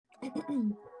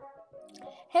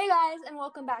Hey guys, and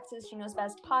welcome back to the She Knows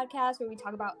Best podcast where we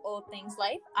talk about all things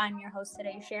life. I'm your host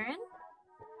today, Sharon.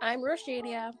 I'm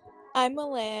Rashadia. I'm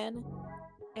Milan.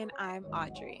 And I'm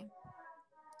Audrey.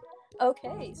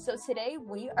 Okay, so today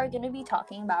we are going to be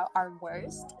talking about our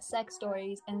worst sex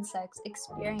stories and sex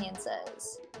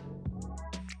experiences.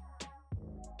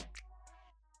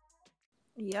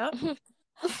 Yep.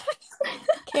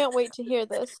 Can't wait to hear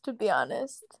this, to be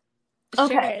honest.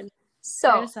 Okay, Sharon, so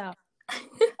us out.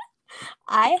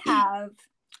 I have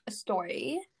a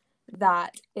story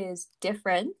that is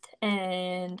different,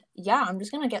 and yeah, I'm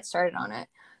just going to get started on it.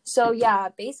 So yeah,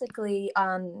 basically,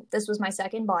 this was my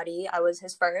second body. I was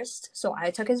his first, so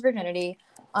I took his virginity.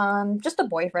 Just a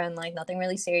boyfriend, like nothing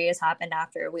really serious happened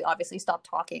after. We obviously stopped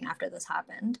talking after this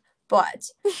happened, but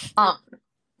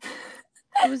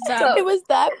It was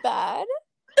that bad?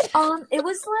 it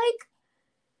was like,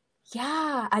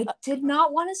 yeah, I did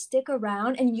not want to stick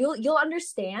around, and you'll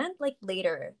understand like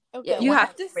later. Okay. You when have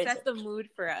I to phrase set it. the mood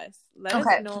for us. Let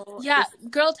Okay. us know. Yeah,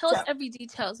 girl, tell us So- every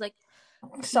details. Like,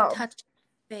 So he touched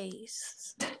my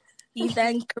face. He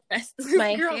then caressed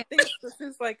my Girl hair. thinks this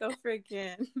is like a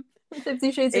freaking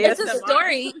 50 Shades of Yes, It's a ASMR.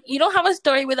 story. You don't have a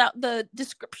story without the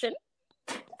description.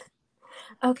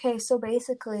 Okay, so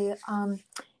basically,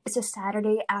 it's a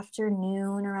Saturday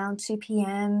afternoon around 2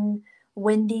 p.m.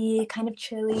 Windy, kind of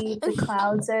chilly. The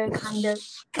clouds are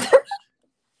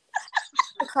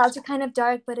kind of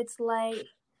dark, but it's light.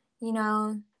 You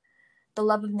know, the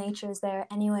love of nature is there.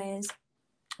 Anyways,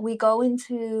 we went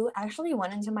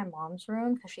into my mom's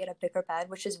room because she had a bigger bed,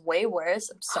 which is way worse.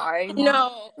 I'm sorry.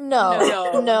 Mom. No.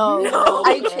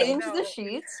 I changed the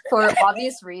sheets for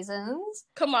obvious reasons.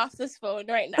 Come off this phone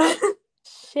right now.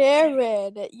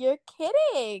 Sharon, you're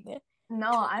kidding.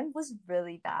 No, I was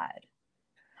really bad.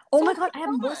 Oh my god, I have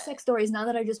more God. sex stories now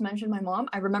that I just mentioned my mom.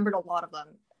 I remembered a lot of them.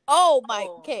 Oh my,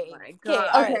 Oh okay. my Okay, God.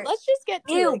 all right, Okay. let's just get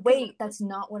to Ew, it. wait, that's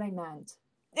not what I meant.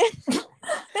 This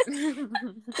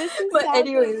is But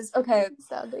sounding- anyways, okay.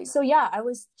 sounding. So yeah, I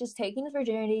was just taking his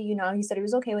virginity, you know, he said he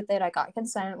was okay with it. I got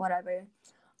consent, whatever.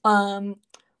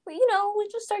 But you know, we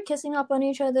just start kissing up on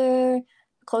each other.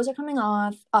 Clothes are coming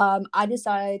off. I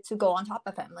decide to go on top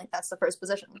of him. Like that's the first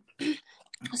position.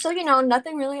 So, you know,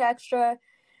 nothing really extra.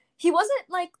 He wasn't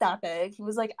like that big. He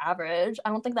was like average. I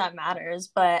don't think that matters,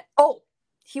 but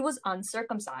he was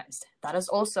uncircumcised. That is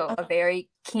also a very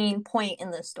keen point in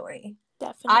this story.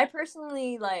 Definitely. I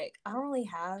personally I don't really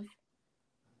have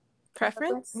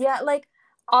Preference? Yeah, like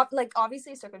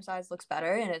obviously circumcised looks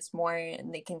better and it's more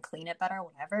and they can clean it better or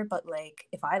whatever, but like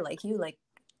if I like you, like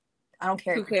I don't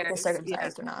care Who if you're cares?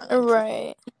 circumcised or not.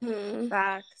 Right.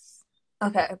 Facts.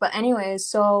 Okay, but anyways,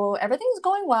 so everything's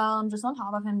going well. I'm just on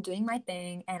top of him doing my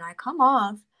thing, and I come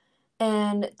off,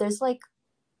 and there's like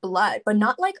blood, but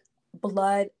not like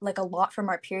blood like a lot from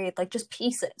our period, like just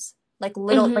pieces, like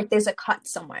little, Mhm. like there's a cut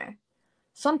somewhere.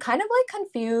 So I'm kind of like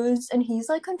confused, and he's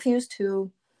like confused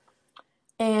too.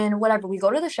 And whatever, we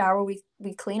go to the shower, we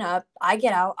clean up. I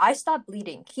get out, I stop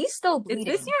bleeding. He's still Is bleeding.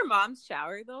 this your mom's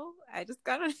shower though? I just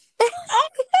gotta.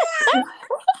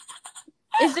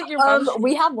 Is it your mom's?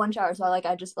 We have one shower, so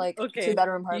I just like Okay,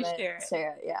 2-bedroom you apartment. share it.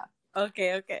 Share it, yeah.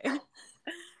 Okay.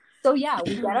 So yeah,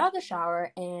 we get out of the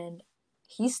shower and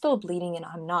he's still bleeding and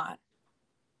I'm not.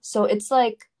 So it's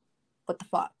like, what the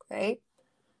fuck, right?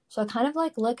 So I kind of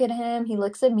like look at him. He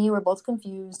looks at me. We're both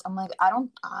confused. I'm like, I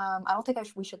don't think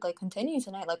we should like continue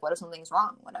tonight. Like, what if something's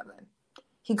wrong? Whatever.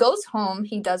 He goes home.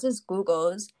 He does his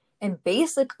Googles, and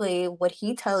basically what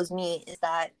he tells me is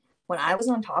that when I was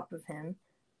on top of him,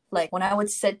 like when I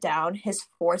would sit down, his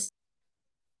force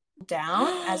down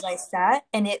as I sat,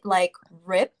 and it like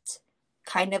ripped,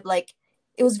 kind of like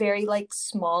it was very like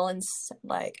small and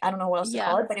like I don't know what else to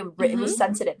call it, but it was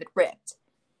sensitive. It ripped,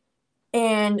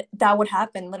 and that would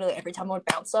happen literally every time I would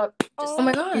bounce up. Just, Oh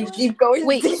my gosh. keep going.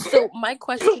 Wait, so my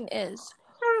question is,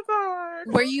 Oh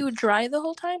God. were you dry the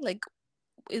whole time? Like,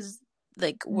 I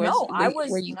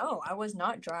was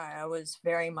not dry. I was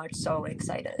very much so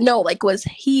excited. No, like, was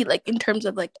he, like, in terms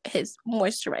of, like, his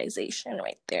moisturization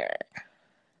right there?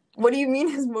 What do you mean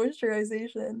his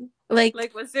moisturization? Like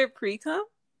was there pre-cum?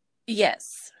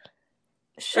 yes.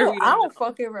 Sure, we I don't don't know.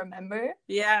 fucking remember.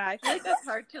 Yeah, I feel like that's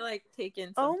hard to like take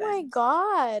in. Oh my sometimes.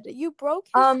 god, you broke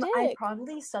his dick. I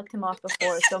probably sucked him off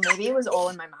before, so maybe it was all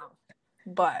in my mouth.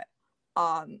 But,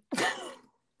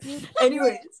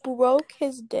 anyways. Broke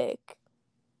his dick.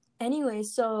 Anyway,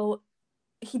 so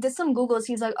he did some Googles.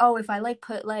 He's like, oh, if I like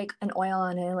put like an oil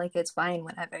on it, like it's fine,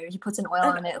 whatever. He puts an oil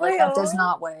on it, like that does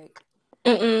not work.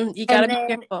 You gotta be then-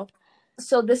 careful.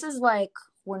 So this is like,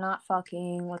 we're not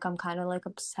fucking, like I'm kind of like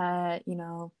upset, you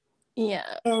know. Yeah.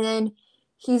 And then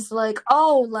he's like,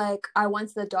 oh, like, I went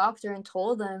to the doctor and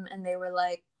told them, and they were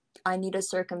like, I need a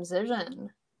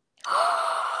circumcision.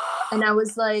 And I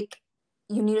was like,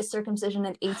 you need a circumcision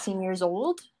at 18 years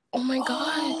old? Oh my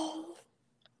god.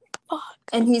 Fuck.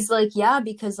 And he's like, yeah,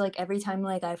 because, like, every time,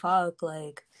 like, I fuck,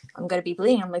 like, I'm gonna be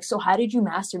bleeding. I'm like, so how did you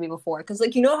masturbate before? Because,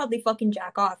 like, you know how they fucking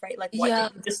jack off, right? Like, what, Yeah.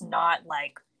 did you just not,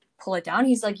 like, pull it down?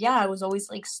 He's like, yeah, I was always,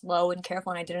 like, slow and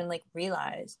careful, and I didn't, like,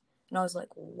 realize. And I was like,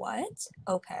 what?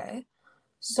 Okay.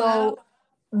 So, Wow.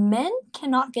 men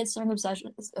cannot get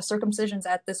circumcisions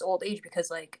at this old age because,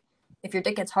 like, if your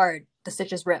dick gets hard, the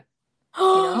stitches rip. You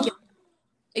know?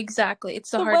 Exactly.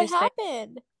 It's the So what hardest thing.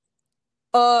 happened?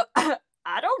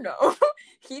 I don't know.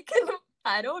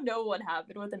 I don't know what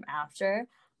happened with him after.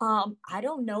 I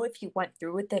don't know if he went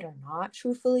through with it or not,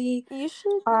 truthfully. You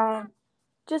should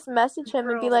just message him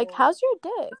and be Bro. like, how's your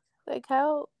dick? Like,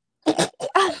 how...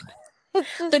 It's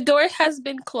just... The door has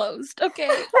been closed. Okay.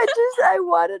 I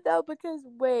want to know because,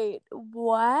 wait,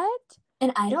 what?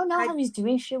 And I don't know how he's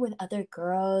doing shit with other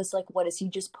girls. Like, what is he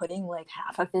just putting, like,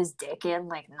 half of his dick in?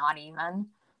 Like, not even.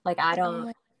 Like, I Oh don't...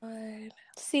 my god.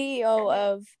 CEO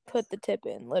of Put the Tip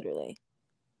In, literally.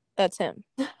 That's him.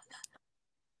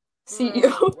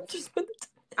 CEO. Just put the...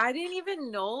 I didn't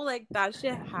even know like that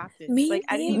shit happened. Me like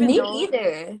I didn't neither. even Me know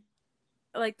either.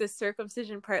 like the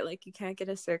circumcision part. Like you can't get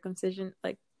a circumcision,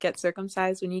 like get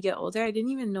circumcised when you get older. I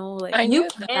didn't even know. Like I You knew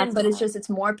can, but it's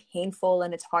more painful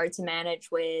and it's hard to manage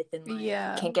with, and like,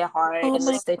 Yeah. can't get hard, Oh and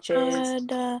the my stitches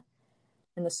God.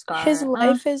 and the scar. His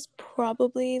life is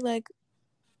probably like...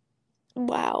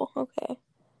 Wow, okay.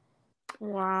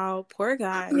 wow, poor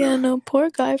guy. Yeah, no, poor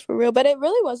guy for real. But it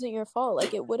really wasn't your fault.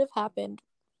 Like, it would have happened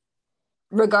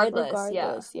regardless, yeah.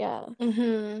 regardless. Yeah.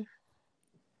 Mm-hmm.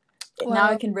 Now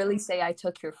I Wow. can really say I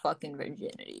took your fucking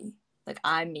virginity. Like,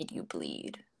 I made you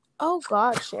bleed. Oh,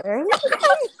 God, Sharon.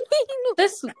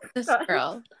 This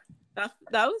girl. That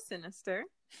was sinister.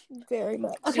 Very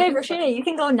much. Okay, Rashida, you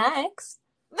can go next.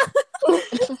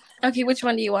 Okay, which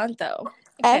one do you want though?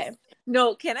 F- Okay.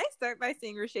 No, can I start by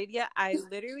saying, Rashadia, I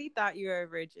literally thought you were a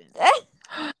virgin.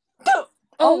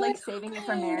 Oh, my like saving it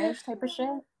for God. marriage type of shit?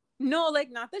 No, like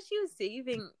not that she was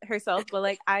saving herself, but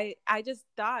like I just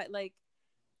thought like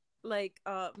my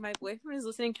boyfriend was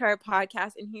listening to our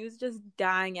podcast and he was just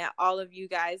dying at all of you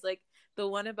guys. Like the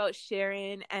one about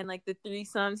Sharon and like the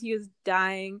threesomes, he was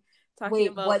dying talking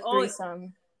Wait, about what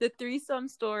threesome? the threesome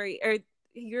story, or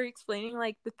you're explaining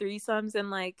like the threesomes and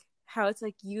like how it's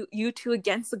like you two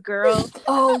against a girl.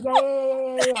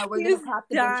 Oh, yeah. We're He gonna was tap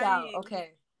the bitch out. dying.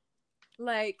 Okay.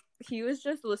 Like he was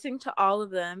just listening to all of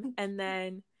them, and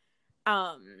then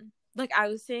like I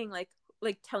was saying like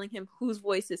telling him whose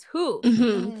voice is who.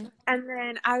 Mm-hmm. And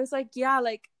then I was like, yeah,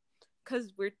 like,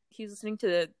 because he's listening to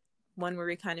the one where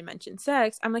we kind of mentioned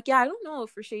sex. I'm like, yeah, I don't know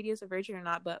if Rashadia is a virgin or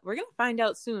not, but we're gonna find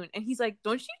out soon. And he's like,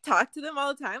 don't you talk to them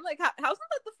all the time? Like, how's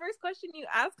that the first question you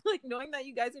ask? Like, knowing that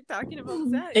you guys are talking about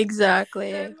sex.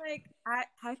 Exactly. And I'm like,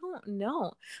 I don't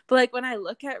know. But like when I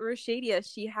look at Rashadia,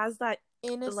 she has that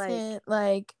Innocent,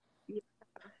 like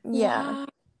yeah.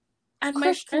 And my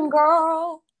Christian friend,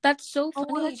 girl. that's so I want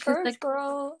funny a because church like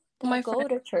girl. my My go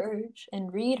to church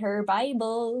and read her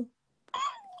Bible.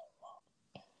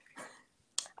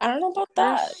 I don't know about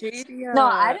that. Rashadia. No,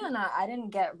 I don't know. I didn't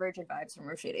get virgin vibes from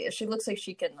Rashadia. She looks like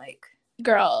she can like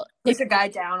Girl, push a guy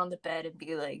down on the bed and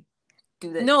be like,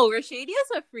 do this. No,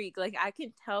 Rashadia's a freak. Like I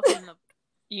can tell from the,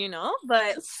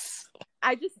 but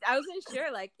I wasn't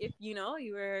sure like if you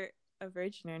were a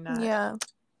virgin or not. Yeah.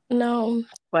 no.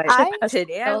 But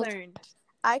today I learned.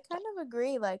 I kind of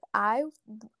agree. Like I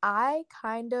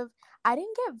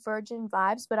didn't get virgin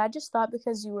vibes, but I just thought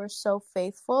because you were so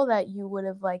faithful that you would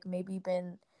have like maybe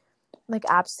been like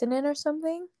abstinent or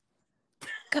something.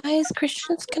 Guys,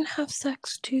 Christians can have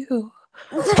sex too.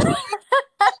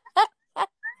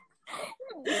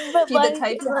 But Be like, the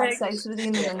type to have sex with you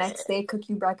and the next day cook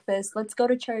you breakfast. Let's go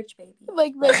to church, baby.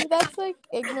 like maybe that's like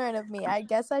ignorant of me. I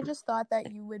guess I just thought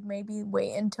that you would maybe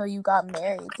wait until you got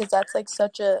married because that's like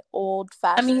such a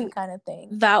old-fashioned kind of thing.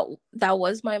 That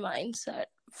was my mindset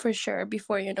for sure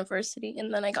before university,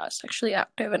 and then I got sexually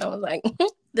active and I was like,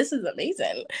 this is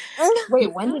amazing.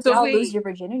 Wait, when did y'all lose your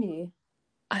virginity?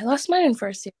 I lost mine in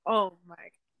first year. Oh my!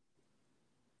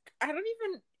 I don't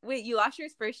even wait. You lost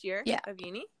yours first year of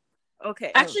uni?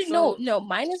 Okay. Actually, no.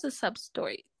 Mine is a sub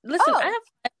story. Listen, I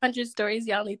have 500 stories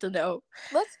y'all need to know.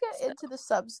 Let's get into the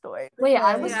sub story. Wait,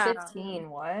 I was Yeah. 15.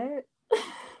 What?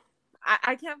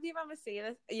 I can't believe I'm gonna say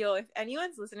this. Yo, if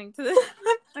anyone's listening to this,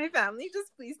 my family,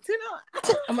 just please do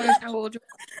not. Oh my gosh, how old?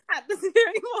 At this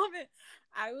very moment,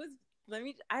 I was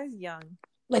young.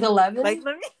 Like 11? Like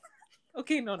let me.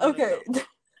 Okay, no. Okay. No.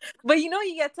 But you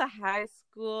get to high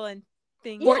school and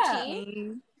Thank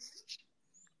 14.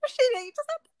 Shit, you just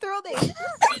have to throw the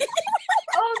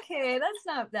Okay, that's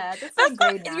not bad. That's like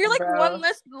grade 9, You're like bro. one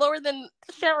less lower than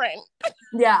Sharon.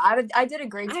 Yeah, I did a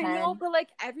grade 10. I know, but like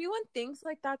everyone thinks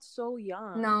like that's so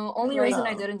young. No, only No. reason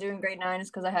I didn't do in grade 9 is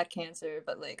because I had cancer,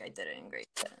 but like I did it in grade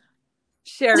 10.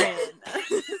 Sharon.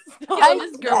 I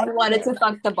wanted to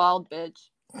fuck the bald bitch.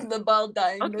 The bald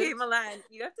dying Okay, bitch. Milan,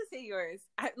 you have to say yours.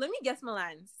 Let me guess,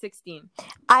 Milan, 16.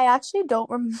 I actually don't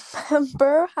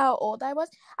remember how old I was.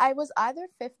 I was either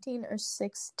 15 or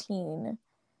 16.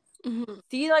 Mm-hmm.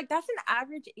 See, like that's an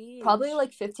average age. Probably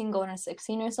like 15 going to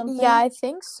 16 or something. Yeah, I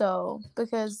think so.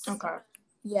 Because, Okay.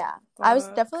 yeah, I was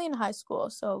Fuck. definitely in high school.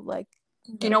 So, like,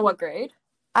 Do you know what grade?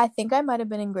 I think I might have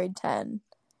been in grade 10.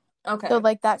 Okay. So,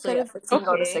 like, that So could yeah, have 15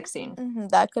 go to 16.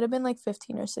 that could have been like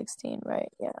 15 or 16, right?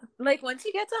 Yeah. Like once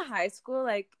you get to high school,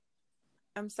 like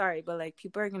I'm sorry, but like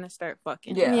people are gonna start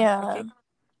fucking. Yeah. Okay?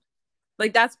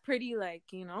 Like that's pretty, like,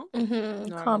 Mm-hmm.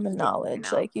 normal Common for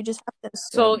knowledge. now. Like, you just have to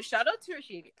So assume. shout out to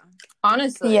Rashidia.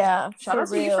 Honestly. Yeah, Shout for out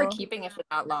to you for real. keeping it for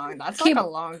that long. That's Keep- like a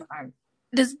long time.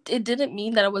 It didn't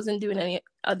mean that I wasn't doing any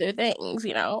other things,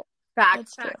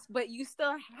 Facts. That's true. But you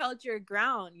still held your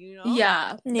ground, Yeah,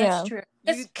 Yeah. that's true.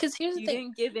 Because here's the You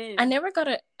thing. didn't give in. I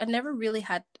never really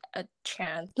had a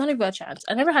chance. Not even a chance.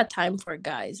 I never had time for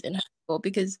guys in high school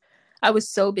because I was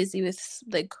so busy with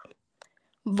like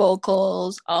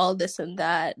vocals, all this and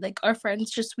that. Like our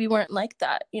friends we weren't like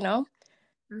that,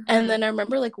 Mm-hmm. And then I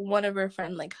remember like one of our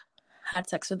friends like had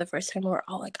sex for the first time and we were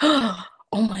all like, oh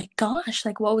my gosh,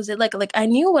 like what was it like? Like I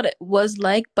knew what it was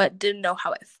like, but didn't know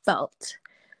how it felt.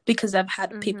 Because I've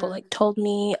had people like told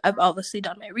me, I've obviously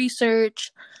done my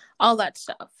research, all that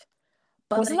stuff.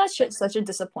 But wasn't that shit such a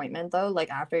disappointment though? Like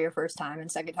after your first time and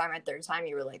second time and third time,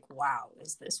 you were like, "Wow,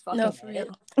 is this fucking no, for it?"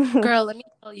 real, girl? Let me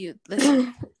tell you,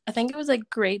 listen. I think it was like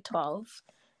grade 12,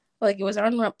 like it was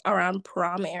around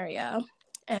prom area,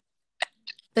 and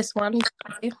this one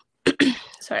guy,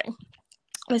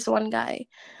 this one guy,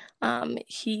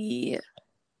 he,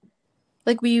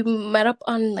 like we met up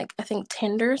on like I think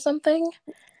Tinder or something,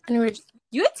 and we were.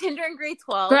 You had Tinder in grade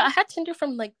 12? Girl, I had Tinder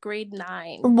from like grade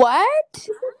 9. What?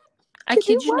 I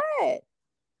kid you not. What?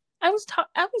 I was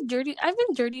dirty. I've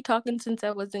been dirty talking since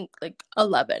I was in like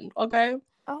 11. Okay.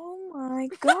 Oh my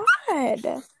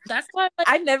god. That's why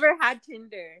I never had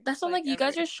Tinder. That's why like you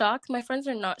guys are shocked. My friends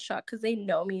are not shocked because they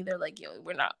know me. They're like, yo,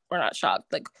 we're not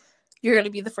shocked. Like you're gonna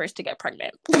be the first to get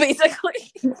pregnant,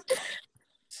 basically.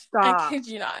 Stop. I kid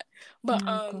you not. But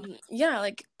yeah,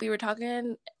 like we were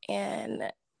talking and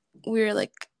we were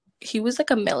like, he was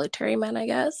like a military man, I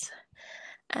guess.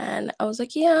 And I was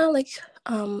like, yeah, like,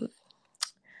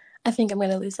 I think I'm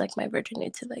gonna lose like my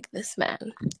virginity to like this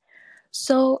man.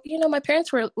 So, my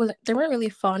parents they weren't really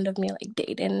fond of me like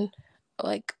dating,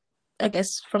 like, I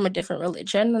guess from a different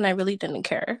religion, and I really didn't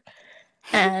care.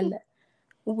 And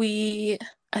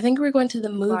I think we were going to the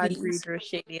movies.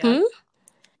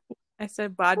 I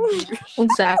said bad breeder.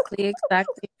 Exactly.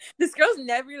 This girl's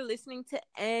never listening to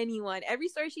anyone. Every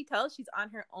story she tells, she's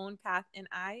on her own path, and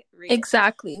I rate.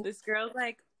 Exactly. This girl's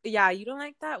like, yeah, you don't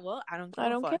like that? Well, I don't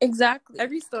care. Exactly.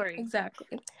 Every story.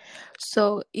 Exactly.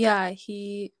 So yeah,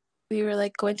 we were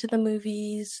like going to the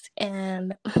movies,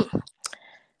 and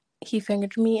he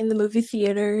fingered me in the movie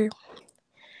theater.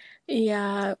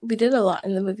 Yeah, we did a lot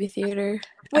in the movie theater.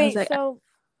 Wait, so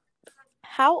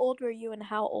how old were you and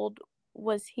how old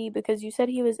was he? Because you said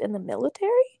he was in the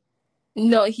military?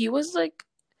 No, he was like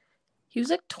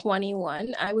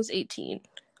 21. I was 18.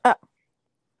 Oh.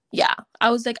 Yeah, I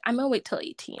was like, I'm gonna wait till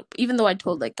 18. Even though I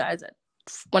told like guys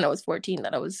when I was 14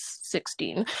 that I was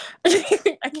 16.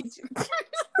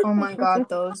 Oh my god,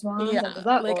 those ones. Yeah,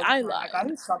 like I lied. I got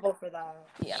in trouble for that.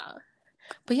 Yeah,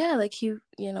 but yeah, like he,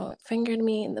 fingered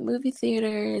me in the movie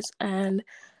theaters, and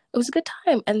it was a good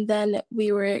time. And then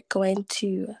we were going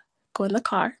to go in the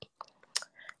car,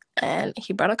 and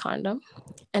he brought a condom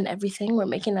and everything. We're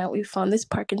making out. We found this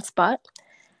parking spot,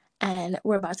 and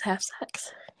we're about to have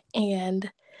sex.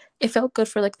 And it felt good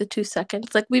for like the 2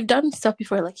 seconds. Like we've done stuff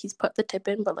before, like he's put the tip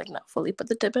in, but like not fully put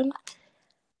the tip in.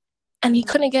 And he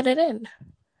couldn't get it in.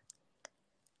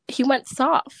 He went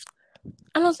soft.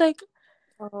 And I was like,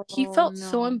 he felt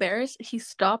so embarrassed. He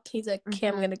stopped. He's like, okay,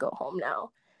 I'm going to go home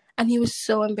now. And he was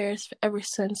so embarrassed ever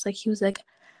since. Like he was like,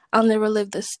 I'll never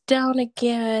live this down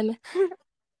again.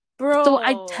 Bro. So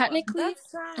I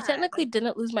technically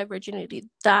didn't lose my virginity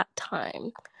that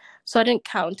time. So I didn't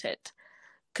count it.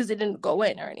 Because it didn't go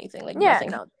in or anything. Like yeah,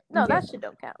 nothing. No, that shit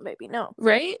don't count, baby. No.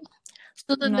 Right?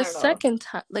 So then the second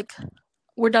time, like,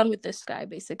 we're done with this guy,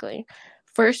 basically.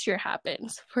 First year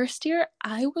happens. First year,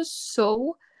 I was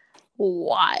so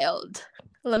wild.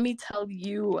 let me tell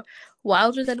you,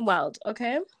 wilder than wild,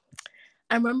 okay?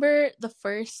 I remember the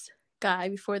first guy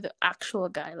before the actual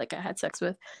guy, like, I had sex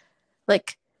with,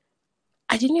 like,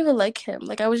 I didn't even like him.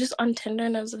 Like, I was just on Tinder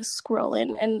and I was like,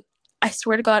 scrolling, and I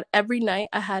swear to God, every night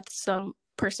I had some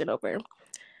person over.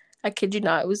 I kid you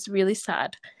not, it was really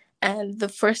sad. And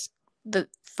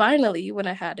finally, when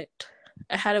I had it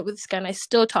with this guy, and I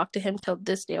still talk to him till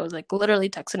this day. I was like literally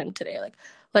texting him today, like,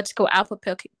 let's go apple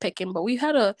picking. But we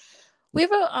have a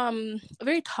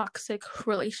very toxic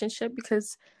relationship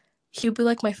because he'll be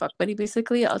like my fuck buddy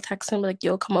basically. I'll text him like,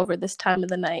 you'll come over this time of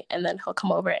the night, and then he'll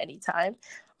come over anytime,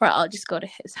 or I'll just go to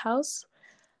his house.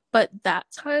 But that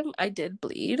time I did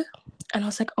bleed, and I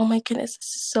was like, oh my goodness,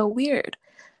 this is so weird.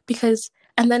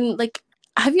 And then, like,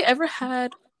 have you ever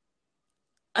had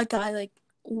a guy like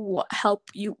help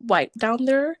you wipe down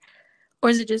there, or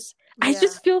is it just? Yeah. I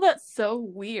just feel that's so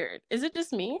weird. Is it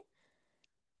just me?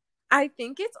 I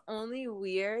think it's only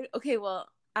weird. Okay, well,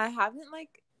 I haven't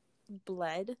like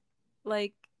bled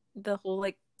like the whole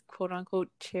like quote unquote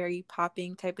cherry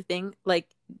popping type of thing, like,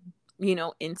 you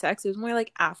know, in sex. It was more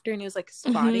like after, and it was like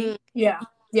spotting. Yeah,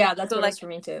 that's so, what like, it's for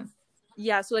me too.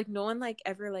 Yeah, so like no one like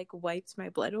ever like wipes my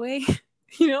blood away,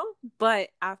 you know. But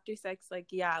after sex, like,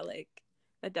 yeah, like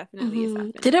that definitely is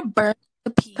happening. Did it burn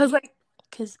the pee?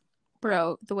 Because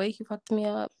bro, the way he fucked me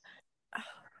up,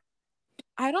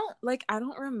 I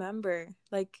don't remember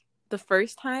like the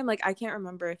first time. Like, I can't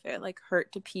remember if it like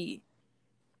hurt to pee.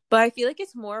 But I feel like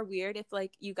it's more weird if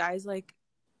like you guys like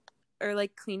are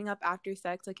like cleaning up after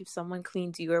sex, like if someone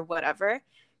cleans you or whatever,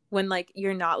 when like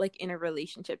you're not like in a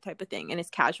relationship type of thing and it's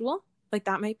casual. Like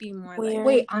that might be more weird. Like,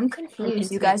 wait, I'm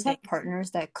confused. You guys have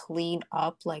partners that clean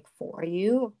up like for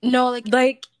you? No, like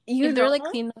if they're like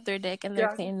cleaning up their dick and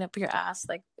they're cleaning up your ass,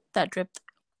 like that dripped.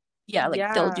 Yeah,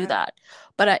 like they'll do that.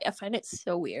 But I find it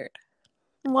so weird.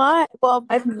 Why? Well,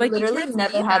 I've like literally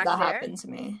never had that happen to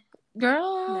me.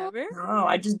 Girl, never. No,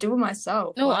 I just do it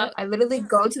myself. No, I literally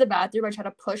go to the bathroom. I try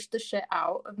to push the shit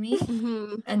out of me,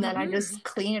 and then I just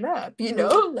clean it up. You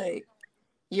know, like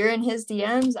you're in his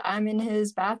DMs, I'm in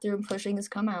his bathroom pushing his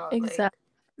cum out. Exactly.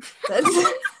 Like,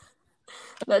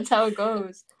 that's how it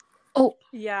goes. Oh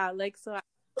yeah, like so.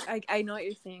 I know what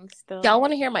you're saying. Still, y'all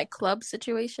want to hear my club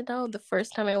situation though? The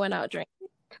first time I went out drinking.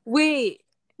 Wait,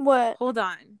 what? Hold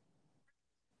on.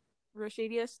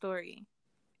 Roshadia story.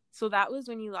 So that was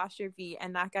when you lost your V,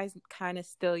 and that guy's kind of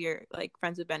still your like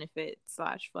friends with benefits /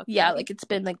 fuck. Yeah, like it's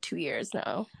been like 2 years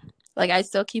now. Like I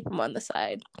still keep him on the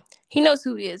side. He knows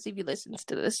who he is if he listens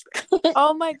to this.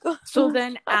 Oh my god. So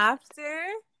then after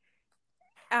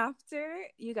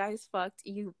you guys fucked,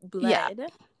 you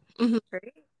bled. Yeah.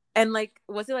 Right? And like,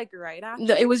 was it like right after?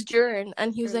 No, it was during,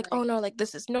 and he was like, "Oh no, like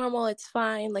this is normal. It's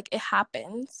fine. Like it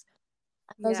happens."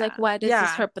 I was like, why does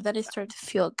this hurt? But then it started to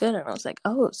feel good, and I was like,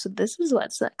 oh, so this is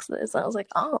what sex is. I was like,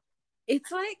 oh,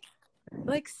 it's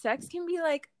like sex can be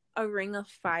like a ring of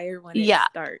fire when it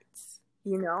starts,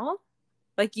 you know,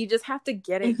 like you just have to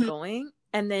get it going,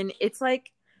 and then it's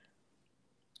like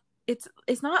it's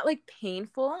not like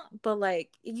painful, but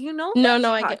like, you know,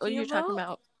 no, I get what you're talking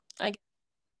about.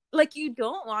 Like you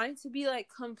don't want it to be like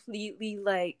completely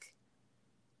like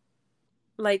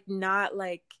not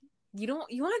like. You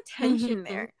want tension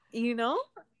there, you know?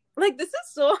 Like, this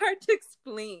is so hard to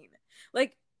explain.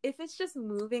 Like, if it's just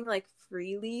moving, like,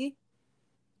 freely,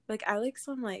 like, I like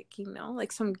some, like, you know,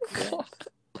 like, some grip.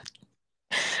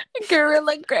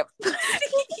 Gorilla grip. Like,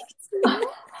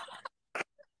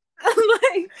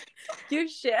 your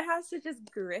shit has to just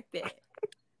grip it.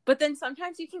 But then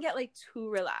sometimes you can get, like, too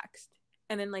relaxed.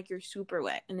 And then, like, you're super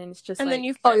wet. And then it's just, and like... then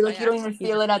you you don't even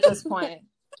feel it at this point.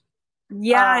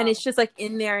 Yeah, and it's just like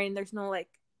in there, and there's no like.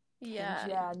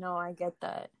 Yeah, no, I get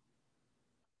that.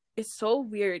 It's so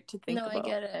weird to think about. I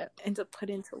get it. And to put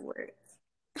into words.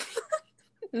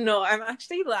 No, I'm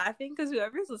actually laughing because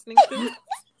whoever's listening to this,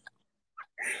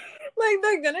 like,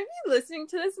 they're gonna be listening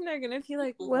to this and they're gonna be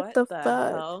like, "What the fuck?"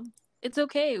 Hell? It's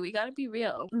okay. We gotta be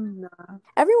real. Nah.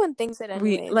 Everyone thinks it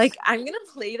anyways. Like, I'm gonna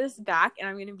play this back, and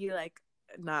I'm gonna be like,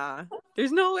 "Nah,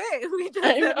 there's no way we just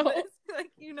did this."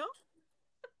 Like, you know.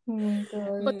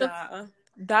 But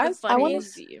that's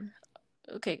crazy.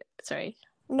 Okay, sorry.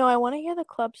 No, I want to hear the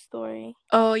club story.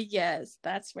 Oh yes,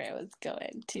 that's where I was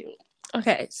going to.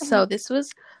 Okay, so this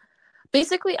was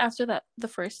basically after the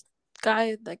first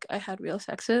guy like I had real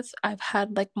sex with. I've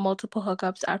had like multiple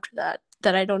hookups after that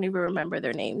I don't even remember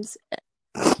their names.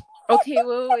 Okay,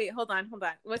 wait, hold on.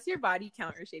 What's your body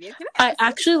count, Rashadia? I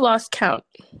actually lost count.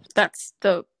 That's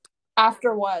the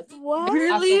after what? What?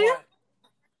 Really?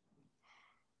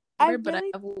 After what? But I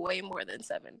have way more than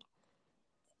 7.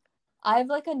 I have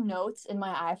like a notes in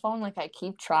my iPhone, like I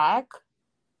keep track.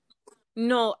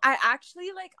 No, I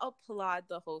actually like applaud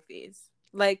the whole phase.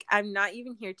 Like, I'm not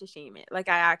even here to shame it. Like,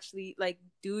 I actually like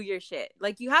do your shit.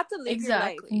 Like, you have to live your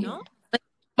life, you know? Like,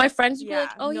 my friends would be like,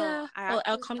 Yeah, oh no, yeah, I well,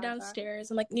 I'll actually come applaud that. downstairs.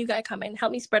 I'm like, new guy coming,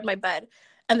 help me spread my bed.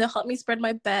 And they'll help me spread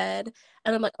my bed.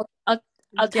 And I'm like, I'll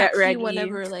Get text ready. you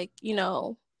whenever, like, you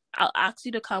know, I'll ask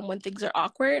you to come when things are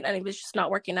awkward and if it's just not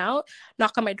working out.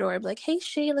 Knock on my door and be like, hey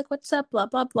Shay, like, what's up, blah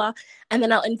blah blah. And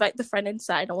then I'll invite the friend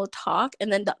inside and we'll talk,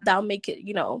 and then that'll make it,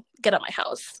 you know, get out my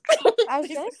house. I was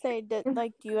gonna say,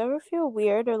 like, do you ever feel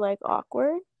weird or like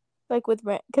awkward, like with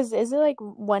because is it like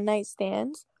one night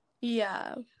stands?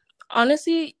 Yeah,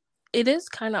 honestly, it is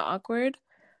kind of awkward,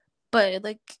 but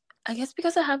like, I guess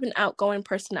because I have an outgoing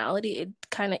personality, it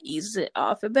kind of eases it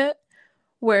off a bit,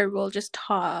 where we'll just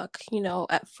talk, you know,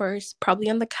 at first, probably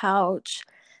on the couch.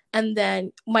 And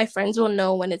then my friends will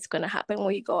know when it's going to happen when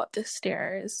we go up the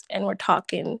stairs and we're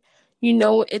talking. You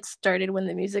know, it started when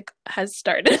the music has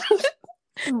started.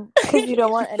 Because you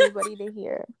don't want anybody to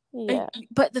hear. Yeah.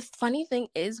 But the funny thing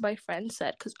is, my friend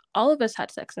said, because all of us had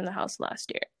sex in the house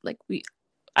last year. Like,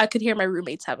 I could hear my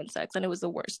roommates having sex, and it was the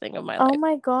worst thing of my life. Oh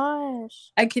my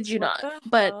gosh. I kid you not.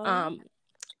 But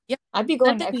yeah, I'd be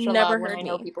going extra never loud when heard I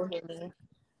know me. people hear me.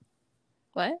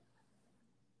 What?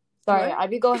 Sorry, What? I'd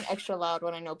be going extra loud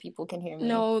when I know people can hear me.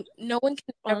 No one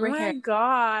can ever hear. Oh my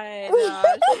god.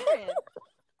 Sharon,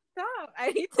 stop.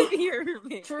 I need to be your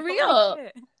roommate. For real.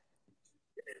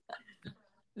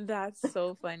 That's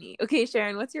so funny. Okay,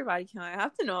 Sharon, what's your body count? I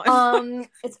have to know.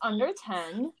 It's under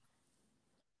 10.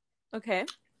 Okay.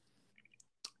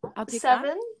 I'll take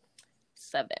 7.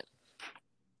 7.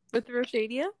 With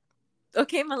Roshadia?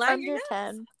 Okay, Milan, Under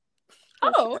 10.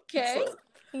 Oh, okay.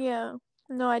 Yeah.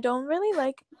 No, I don't really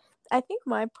like. I think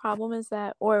my problem is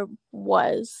that, or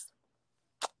was,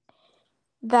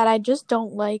 that I just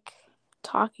don't like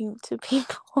talking to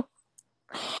people.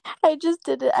 I just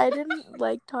didn't. I didn't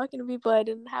like talking to people. I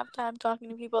didn't have time talking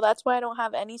to people. That's why I don't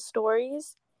have any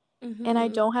stories, and I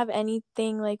don't have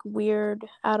anything like weird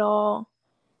at all,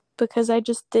 because I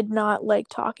just did not like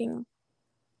talking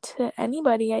to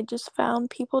anybody. I just found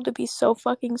people to be so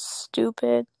fucking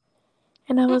stupid.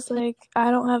 And I was like, I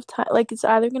don't have time. Like, it's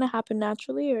either going to happen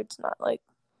naturally or it's not. Like,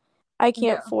 I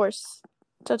can't force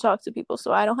to talk to people.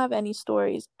 So I don't have any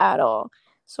stories at all.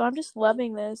 So I'm just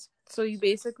loving this. So you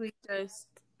basically just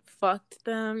fucked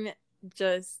them.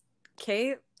 Just,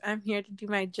 okay, I'm here to do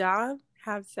my job,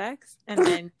 have sex, and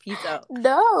then peace out.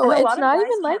 No, it's not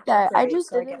even like that. I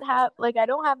just didn't have, like, I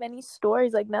don't have any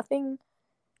stories. Like, nothing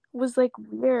was, like,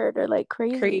 weird or, like,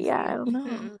 crazy. Yeah, I don't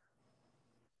know.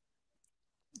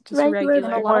 Just regular.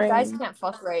 And a lot of guys can't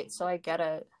fuck right, so I get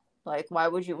it. Like, why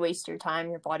would you waste your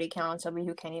time, your body count on somebody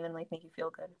who can't even, like, make you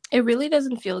feel good? It really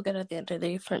doesn't feel good at the end of the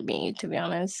day for me, to be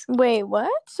honest. Wait,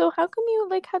 what? So how come you,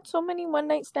 like, had so many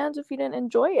one-night stands if you didn't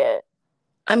enjoy it?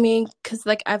 I mean, because,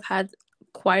 like, I've had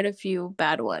quite a few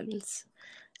bad ones.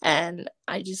 And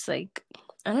I just, like,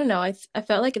 I don't know. I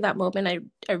felt like at that moment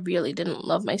I really didn't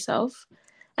love myself.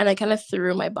 And I kind of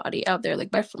threw my body out there. Like,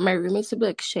 my roommates would be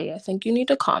like, Shay, I think you need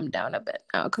to calm down a bit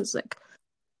now. Because, like,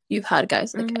 you've had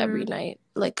guys, like, every night.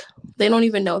 Like, they don't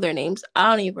even know their names. I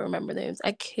don't even remember their names.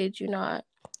 I kid you not.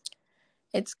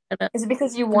 It's kinda... Is it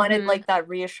because you wanted, like, that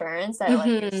reassurance that, like,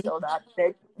 you're still that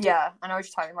big? Yeah, I know what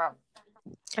you're talking about.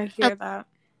 I hear that.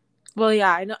 Well,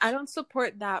 yeah, I know. I don't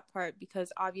support that part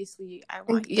because obviously I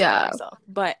want you to know myself.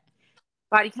 But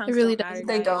body counts really don't matter.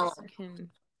 They don't. You can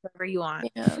whatever you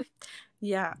want. Yeah.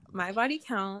 Yeah, my body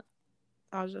count,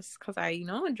 I was just, because I,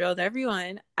 drilled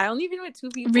everyone. I only been with 2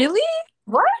 people. Really?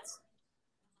 What?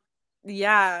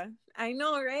 Yeah, I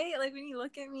know, right? Like, when you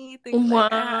look at me, you think,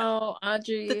 wow, like,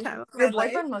 Audrey. Your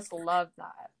boyfriend must love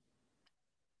that.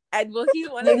 And, well, he's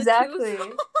one of exactly. the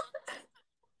 2.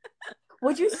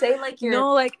 Would you say, like, you're...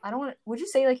 No, like... Would you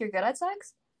say, like, you're good at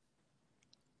sex?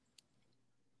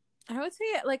 I would say,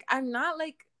 like, I'm not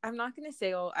going to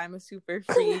say, oh, I'm a super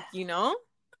freak,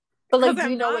 But, like, do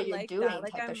you know what you're doing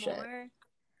like, type of shit?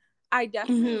 I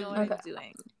definitely know what I'm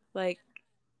doing. Like,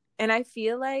 and I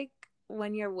feel like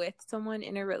when you're with someone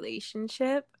in a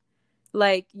relationship,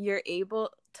 like, you're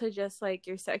able to just, like,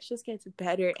 your sex just gets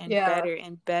better and better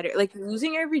and better. Like,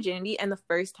 losing your virginity and the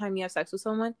first time you have sex with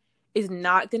someone is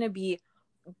not going to be,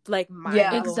 like,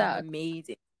 mind-blowing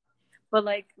amazing. But,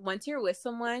 like, once you're with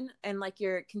someone and, like,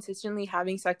 you're consistently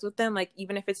having sex with them, like,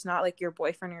 even if it's not, like, your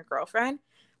boyfriend or girlfriend,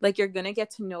 like, you're going to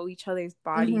get to know each other's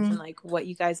bodies and, like, what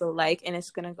you guys will like, and it's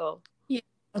going to go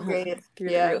through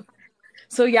the roof.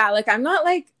 So, yeah, like, I'm not,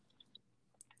 like,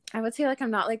 I would say, like, I'm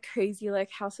not, like, crazy,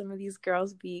 like, how some of these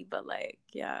girls be, but, like,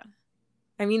 yeah.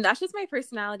 I mean, that's just my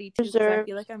personality, too, because I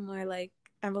feel like I'm more, like,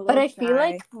 I'm a But little I feel shy.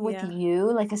 like with Yeah.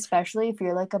 you, like especially if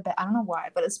you're like a bit, I don't know why,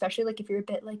 but especially like if you're a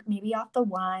bit like maybe off the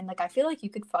wine, like I feel like you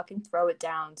could fucking throw it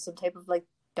down, some type of like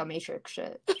dominatrix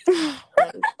shit.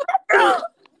 Like,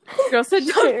 Girl said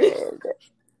Period.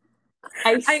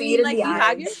 I I see mean, it in like, the you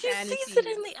have your eyes. She sees fantasies, it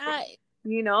in the eye.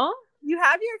 you know? You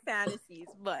have your fantasies,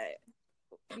 but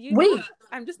Wait,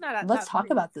 I'm just not at let's that talk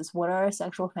point. about this. What are our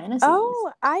sexual fantasies?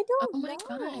 Oh, I Oh don't my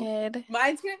know. god.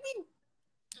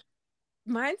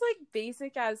 Mine's like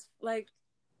basic as like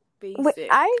basic. Wait,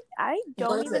 I don't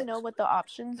What is even it? know what the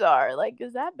options are. Like,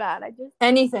 is that bad? I just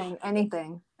Anything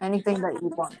that you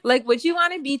want. Like, would you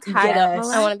want to be tied up, Yes. I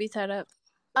Milan? want to be tied up.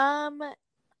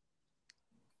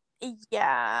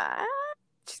 yeah.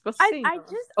 She's supposed to say I no.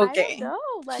 just Okay. I don't know.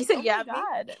 Like, said oh yeah, my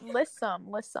god, list some.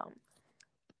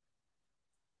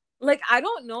 Like, I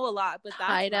don't know a lot, but that's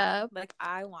Tied mine. up. Like,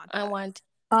 I want I that. want.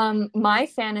 My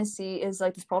fantasy is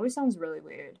like, this probably sounds really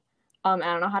weird. I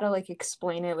don't know how to like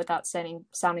explain it without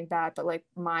sounding bad, but like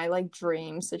my like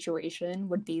dream situation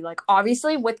would be like,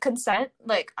 obviously with consent,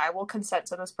 like I will consent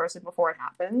to this person before it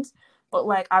happens, but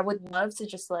like I would love to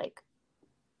just like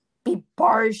be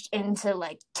barged into,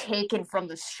 like taken from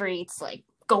the streets, like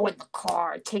go in the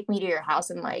car, take me to your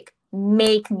house, and like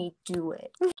make me do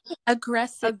it.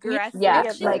 Aggressive. Yeah,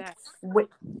 Yeah, like sex. with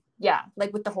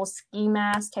like with the whole ski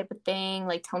mask type of thing,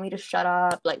 like tell me to shut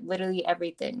up, like literally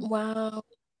everything. Wow.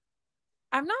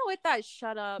 I'm not with that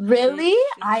shut up. Really?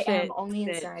 Bitch, I shit, am only in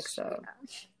bitch. sex though.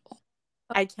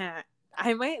 I can't.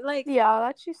 I might like. Yeah, I'll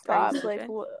let you Are stop. you Like,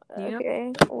 stupid? You know?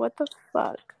 okay, what the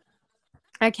fuck?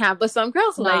 I can't. But some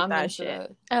girls Nah, like I'm that into shit.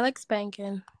 it. I like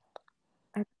spanking.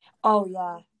 Oh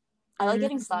yeah. I like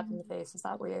getting Mhm. slapped in the face. Is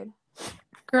that weird?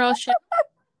 Girl shit.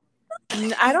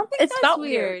 I don't think It's that's not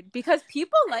weird because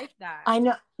people like that. I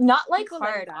know, not like People like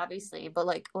hard, that. obviously, but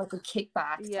like a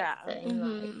kickback Yeah. type thing.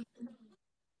 Like, Mhm.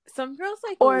 Some girls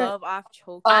like Or- love off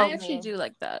choking. Oh, I actually me. do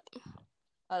like that,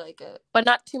 I like it. but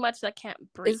not too much that I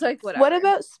can't breathe. It's like whatever. What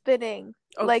about spitting?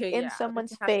 Like Okay, in yeah.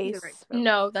 someone's It has to be face? the right spell.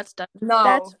 No, that's done. No,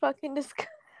 That's fucking disgusting.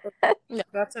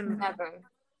 That's a never.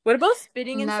 What about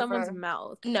spitting in Never. someone's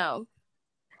mouth? No.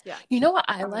 Yeah. You know what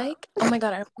I like? Oh my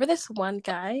god, I remember this one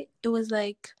guy. It was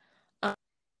like, I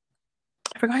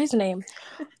forgot his name,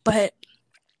 but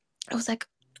it was like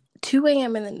 2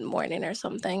 a.m. in the morning or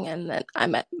something, and then I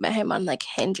met him on like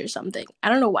Hinge or something. I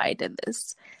don't know why I did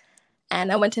this.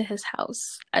 And I went to his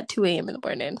house at 2 a.m. in the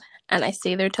morning, and I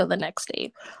stayed there till the next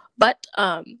day. But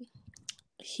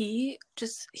he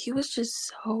was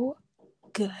just so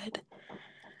good.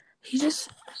 He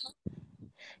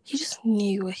just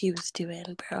knew what he was doing,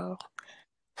 bro.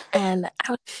 And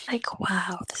I was like,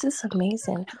 wow, this is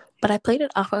amazing. But I played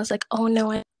it off. I was like, oh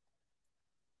no,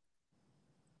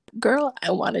 girl,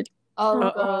 I wanted. Oh,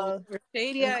 Uh-oh.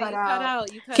 Shadia, cut you out. cut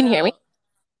out. You cut Can you hear me?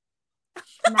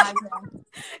 Nadia.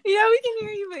 Yeah, we can hear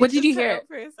you. But What it did you just cut hear? out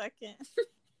for a second.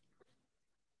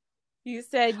 You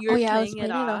said you Oh were yeah, I was playing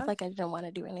playing it it off. off like I didn't want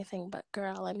to do anything. But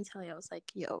girl, let me tell you, I was like,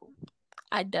 yo,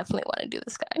 I definitely want to do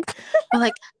this guy. But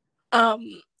like,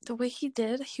 the way he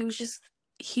did,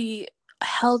 he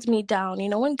held me down. You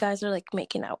know when guys are like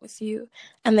making out with you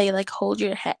and they like hold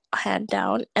your hand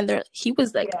down, and he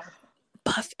was like Yeah.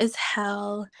 buff as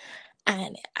hell,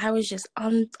 and I was just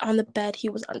on the bed. He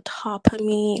was on top of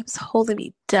me. He was holding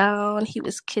me down. He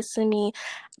was kissing me,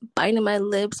 biting my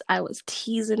lips. I was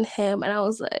teasing him, and I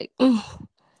was like,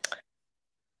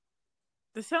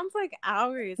 This sounds like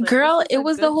hours. Like, girl, this is it a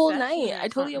was the good whole session night. or I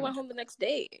told you I something. went home the next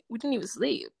day. We didn't even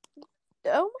sleep.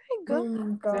 Oh my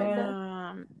god.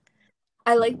 Damn.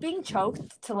 I like being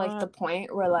choked to like the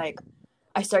point where like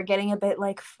I start getting a bit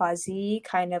like fuzzy,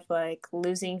 kind of like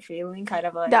losing feeling, kind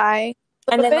of like, Die.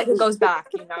 and then like bit. it goes back,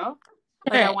 you know?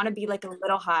 Like I Right. want to be like a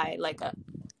little high, like and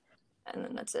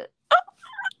then that's it.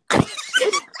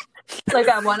 Like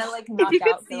I want to like knock you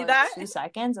could out for see like that. 2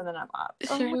 seconds and then I'm up.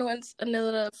 Sharon wants a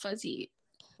little fuzzy.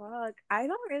 Fuck, I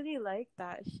don't really like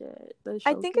that shit. The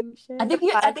I think choking shit. I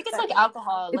think it's like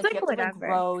alcohol. It's Like like you have to like whatever.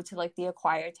 grow to like the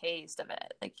acquired taste of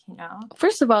it. Like, you know?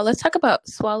 First of all, let's talk about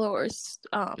swallow or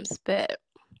spit.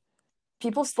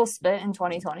 People still spit in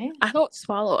 2020? I don't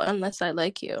swallow unless I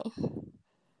like you.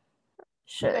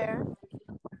 Shit. Fair.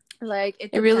 Like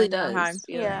it really depends on how I'm does.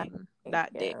 feeling Yeah.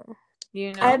 that day.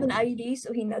 You know. I have an IUD,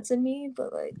 so he nuts in me,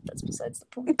 but like that's besides the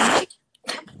point.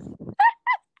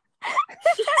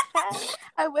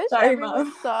 I wish Sorry, everyone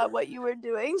Mom. saw what you were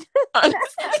doing. Oh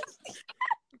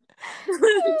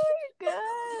my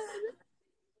god.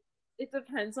 It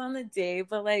depends on the day,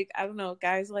 but like I don't know,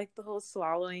 guys like the whole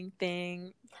swallowing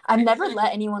thing. I've never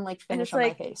let anyone like And finish it's on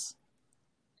like- my face.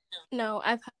 No,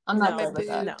 I've I'm not No, good my with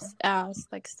that. boobs, ass,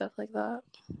 like stuff like that.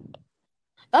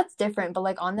 That's different, but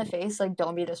like on the face, like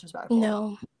don't be disrespectful.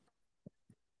 No.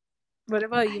 What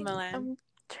about you, Milan? I'm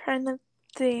trying to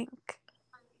think.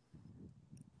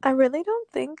 I really don't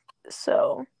think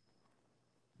so.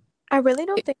 I really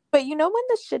don't think. But you know when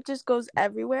the shit just goes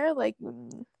everywhere? Like,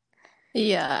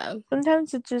 Yeah.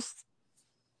 sometimes it just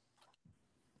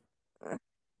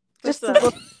What's a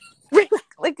up? little,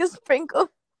 like a sprinkle.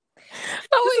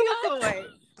 Oh Just a little white.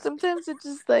 Sometimes it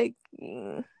just like.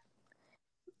 Do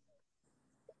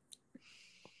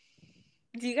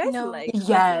you guys No. like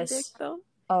Yes. sucking dick though?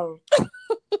 Oh,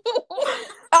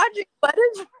 Audrey, what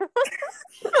did you?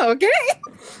 Okay.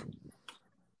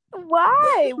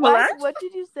 Why? Milan? What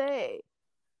did you say?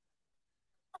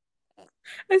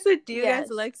 I said, do you Yes.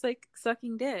 guys like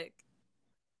sucking dick?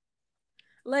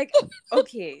 Like,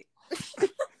 okay.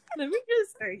 Let me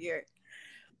just start here.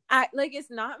 It's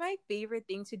not my favorite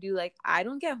thing to do. Like, I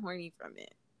don't get horny from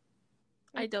it.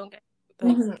 I don't get.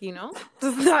 Like, you know?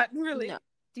 Not really. No.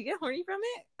 Do you get horny from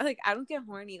it? Like, I don't get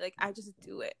horny. Like, I just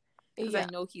do it because I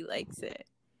know he likes it.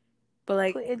 But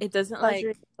like, it doesn't pleasure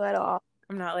like. you at all.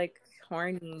 I'm not like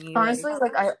horny. honestly,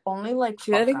 like I only like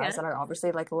Do that fuck guys again. that I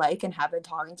obviously like and have been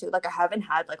talking to. Like I haven't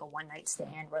had like a one night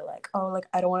stand where like, oh, like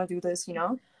I don't want to do this, you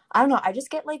know? I don't know. I just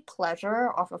get like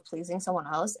pleasure off of pleasing someone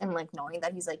else and like knowing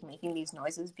that he's like making these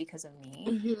noises because of me.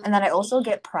 Mm-hmm. And then I also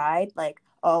get pride, like,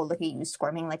 oh, look at you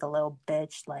squirming like a little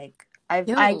bitch. Like I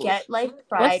Yo, get like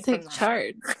pride let's from take that.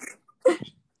 charge.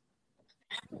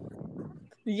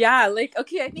 Yeah, like,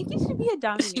 okay, I think you should be a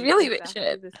dominator. Really, like, we after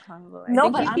should. this convo. No,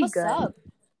 think but you'd I'm be a good. sub.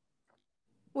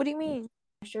 What do you mean?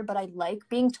 Sure, but I like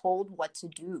being told what to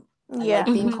do. I Yeah.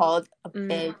 like being Mhm. called a Mm.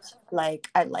 bitch. Like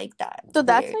I like that. So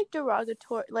that's Weird. like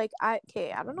derogatory. Like I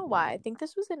don't know why. I think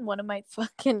this was in one of my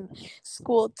fucking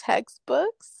school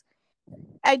textbooks.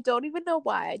 I don't even know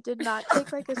why. I did not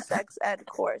take like a sex ed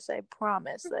course, I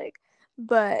promise. Like,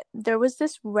 but there was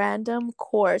this random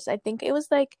course. I think it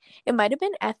was like it might have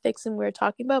been ethics, and we were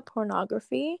talking about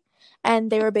pornography,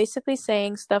 and they were basically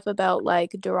saying stuff about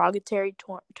like derogatory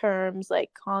terms,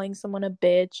 like calling someone a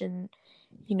bitch, and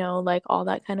you know, like all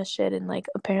that kind of shit. And like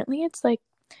apparently, it's like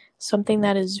something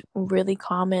that is really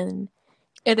common.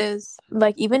 It is.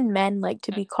 Like even men like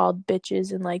to be called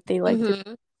bitches, and like they like to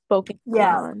be Mhm. spoken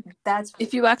Yeah, on. that's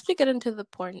If you actually get into the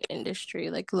porn industry,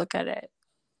 like look at it,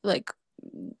 like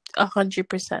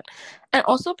 100%. And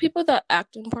also, people that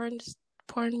act in porn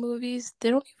movies, they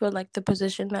don't even like the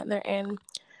position that they're in.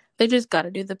 They just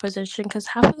gotta do the position because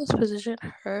half of this position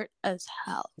hurt as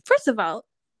hell. First of all,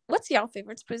 what's y'all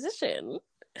favorite position?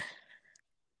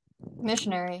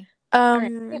 missionary.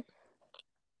 Um,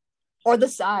 Or the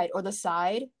side. I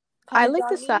kinda like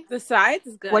the Johnny, side. The sides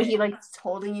is good. where he like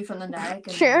holding you from the neck.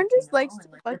 And, Sharon you just likes know, to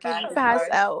and, like, your fucking back is pass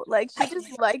hard. out. Like she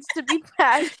just likes to be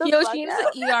passed the Yo, fuck she needs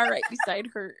out. an ER right beside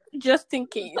her, just in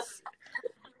case.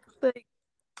 Like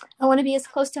I want to be as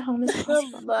close to home as she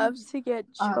possible. loves to get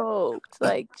choked.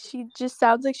 Like she just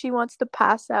sounds like she wants to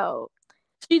pass out.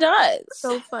 She does.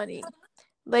 So funny.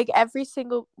 Like every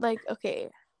single okay.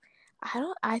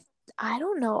 I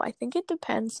don't know. I think it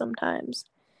depends sometimes.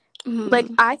 Mhm. Like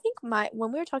I think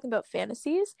when we were talking about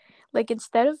fantasies, like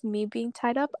instead of me being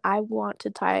tied up, I want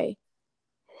to tie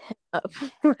him up.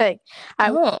 Like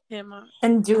Oh. Him up.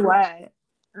 And do what?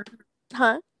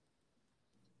 huh?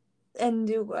 And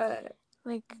do what?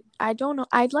 Like I don't know.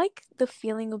 I like the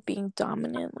feeling of being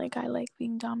dominant. Like I like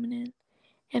being dominant,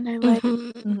 and I like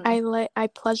Mhm. I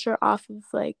pleasure off of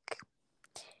like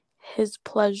his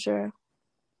pleasure.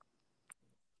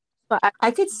 But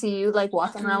I could see you like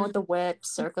walking around with the whip,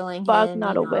 circling fuck, him.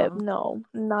 not you a whip. know?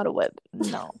 No, not a whip.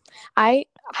 No.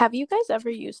 Have you guys ever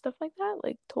used stuff like that?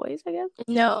 Like toys, I guess?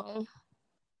 No,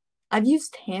 I've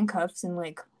used handcuffs and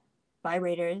like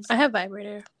vibrators. I have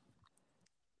vibrator.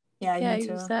 Yeah, Yeah, I me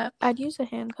too. use that. I'd use a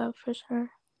handcuff for sure.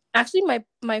 Actually,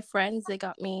 my friends, they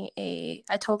got me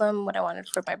I told them what I wanted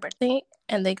for my birthday,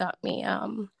 and they got me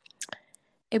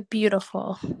a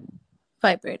beautiful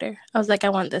vibrator. I was like, I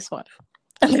want this one,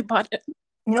 and they bought it.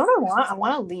 You know what I want? I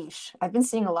want a leash. I've been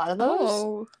seeing a lot of those.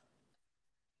 Oh,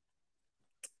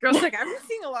 Girls, like, I've been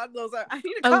seeing a lot of those. I need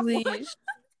to a cop one. leash.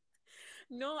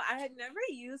 No, I had never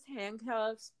used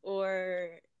handcuffs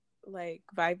or like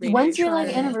vibrators. When's your like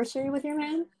Try it. anniversary with your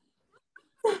man?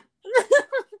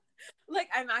 Like,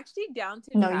 I'm actually down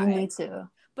to No, try, you need to.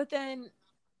 but then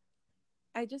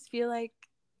I just feel like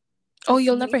Oh,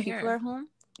 you'll too many never people hear, are home.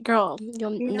 girl. You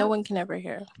No know? one can ever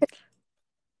hear.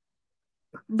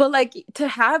 But like to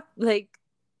have like,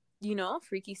 you know,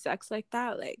 freaky sex like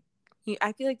that, like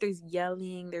I feel like there's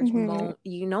yelling, there's Mhm.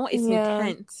 you know, it's Yeah.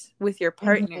 intense with your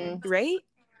partner, right?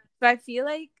 So I feel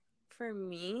like for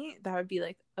me, that would be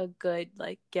like a good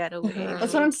like getaway. Mhm.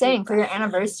 That's what I'm saying. For your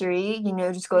anniversary,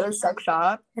 just go to the sex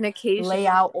shop, An occasion. lay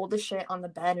out all the shit on the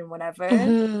bed and whatever,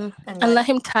 Mhm. and And let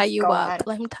then him tie you go up. ahead.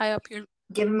 Let him tie up your.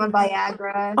 Give him a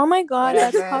Viagra. Oh my god,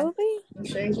 that's Whatever. probably I'm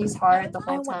sure he's hard the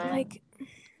whole time. like.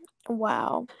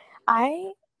 Wow,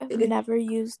 I have never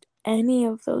used any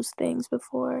of those things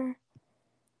before.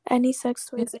 Any sex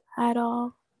toys at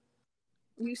all.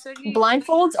 You said you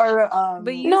Blindfolds are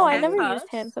But you No, used I never handcuffs?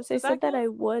 used handcuffs. I Does said that count? I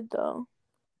would though.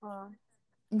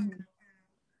 Mhm.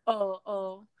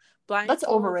 Oh. Blindfolds. That's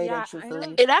overrated, Yeah, I truthfully.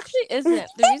 don't. It actually isn't.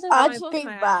 The reason why I'll Close be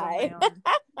my eyes bye. on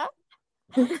my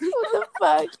own. What the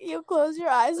fuck? You close your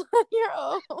eyes on your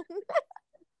own.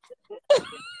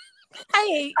 I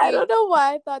hate I you. don't know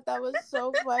why I thought that was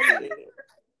so funny.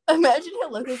 Imagine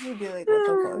he'll look at you and be like, what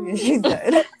the fuck? She's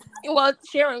dead. Well,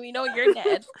 Sharon, we know you're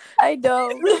dead. I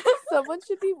know. Someone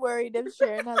should be worried if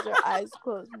Sharon has her eyes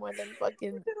closed more than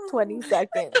fucking 20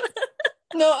 seconds.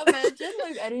 No, imagine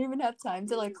like I didn't even have time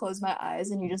to like close my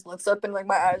eyes and he just looks up and like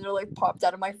my eyes are like popped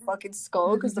out of my fucking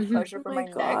skull because the pressure Oh from my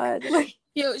my God. neck. Like,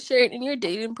 Yo, Sharon, in your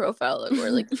dating profile or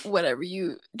like whatever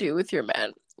you do with your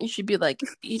man, you should be like,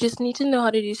 you just need to know how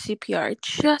to do CPR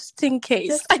just in case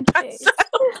Just I in pass case.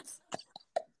 out.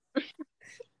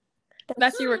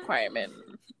 That's your requirement.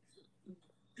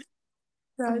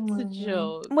 That's Oh a my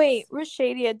joke. Wait,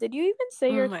 Rashadia, did you even say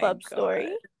Oh your my club God.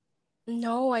 story?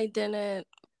 No, I didn't.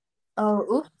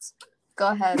 oh, oops. Go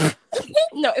ahead.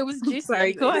 No, it was juicy.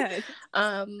 Sorry, go anyways.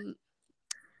 ahead.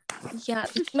 Yeah,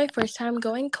 this is my first time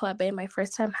going clubbing, my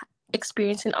first time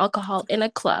experiencing alcohol in a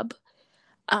club.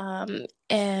 And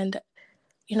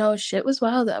shit was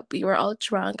wild up. We were all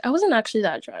drunk. I wasn't actually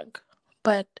that drunk,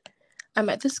 but I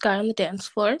met this guy on the dance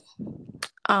floor.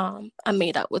 I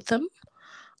made out with him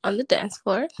on the dance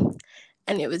floor,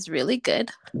 and it was really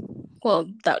good. Well,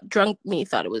 that drunk me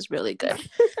thought it was really good.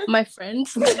 My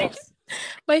friends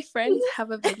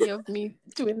have a video of me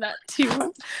doing that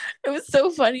too. It was so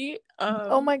funny.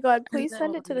 Oh my God, please then-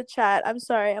 send it to the chat. I'm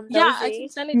sorry, I'm Yeah, I nosy. can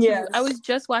send it to you. I Yes. was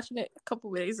just watching it a couple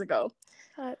of days ago.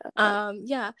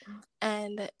 Yeah,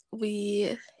 and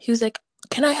he was like,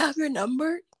 "Can I have your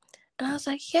number?" And I was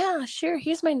like, "Yeah, sure.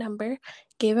 Here's my number."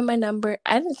 Gave him my number.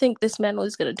 I didn't think this man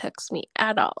was gonna text me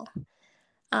at all.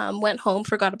 Went home,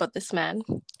 forgot about this man,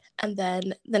 and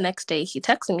then the next day he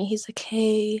texted me. He's like,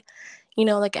 "Hey,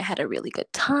 like I had a really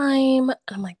good time." And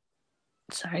I'm like,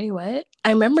 "Sorry, what?"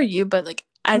 I remember you, but like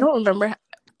I don't remember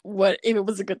what if it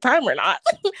was a good time or not.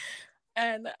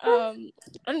 And I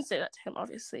didn't say that to him,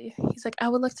 obviously. He's like, "I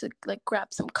would like to like grab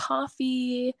some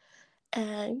coffee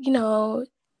and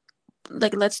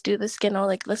like let's do this again, or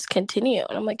like let's continue."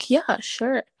 And I'm like, "Yeah,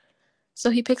 sure." So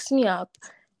he picks me up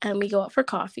and we go out for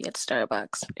coffee at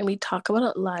Starbucks and we talk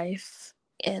about life,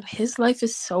 and his life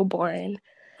is so boring.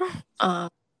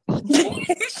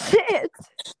 Shit.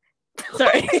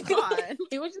 Sorry. Oh my God.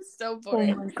 It was just so Oh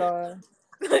boring. my god.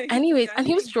 Anyways, Got and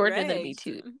he was me shorter than me dragged.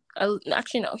 too.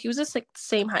 Actually, no, he was just like the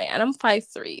same height, and I'm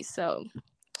 5'3", so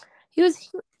he was.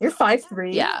 You're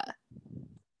 5'3"? Yeah.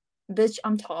 Bitch,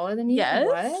 I'm taller than you? Yes.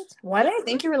 What? Why did I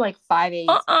think you were like 5'8"?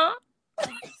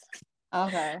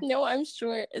 Okay. No, I'm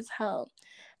short as hell.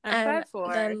 I'm And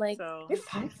 5'4", then, like, so You're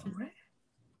 5'4"?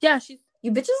 Yeah,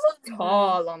 You bitches look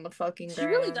tall on the fucking she ground.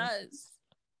 really does.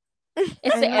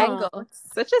 It's I the know. angle. It's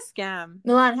such a scam.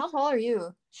 Milan, how tall are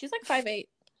you? She's like 5'8".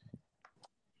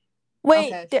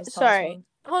 Wait, Okay, she's tall as sorry.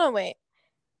 Hold on, wait.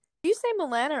 Did you say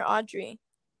Milan or Audrey?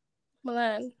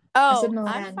 Milan. Oh, said I'm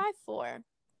Milan. 5'4".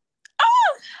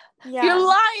 Oh, Yeah. you're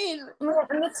lying. fuck.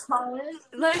 I'm the tallest.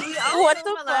 Like, we all What know the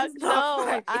fuck? Milan's not No,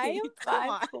 5'8". I Come am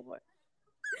on. 5'4".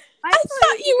 I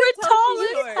thought you were tall you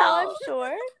as were. Tell I'm hell.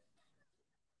 short.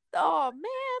 Oh man,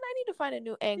 I need to find a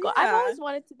new angle. Yeah. I've always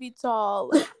wanted to be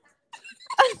tall.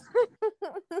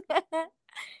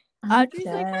 I'm Audrey's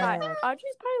like dead.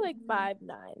 Audrey's probably like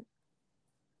 5'9".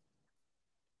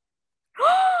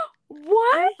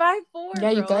 What? I'm 5'4", Yeah,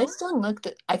 you bro. guys don't look.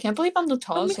 I can't believe I'm the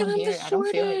tallest God, one I'm the here. I don't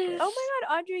feel like it. shortest. Oh my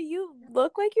god, Audrey, you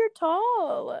look like you're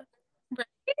tall.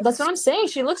 That's what I'm saying.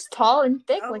 She looks tall and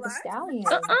thick like a Alright. stallion.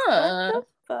 What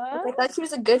the I fuck? thought she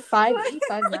was a good 5'8",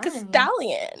 5'9". Like a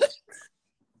stallion.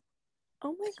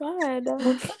 Oh my god.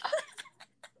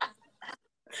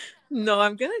 No,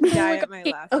 I'm gonna my die God. at my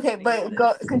last. Okay, thing but on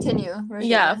go this. continue.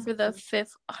 Yeah, Rashida. for the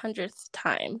 500th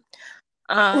time.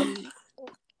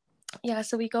 Yeah,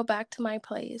 so we go back to my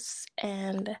place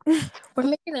and we're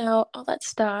making out, all that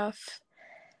stuff.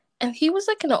 And he was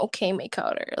like an okay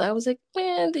makeouter. I was like,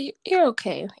 man, you're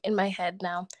okay in my head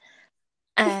now.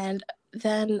 And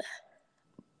then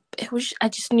I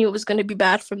just knew it was going to be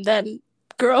bad from then.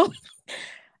 Girl,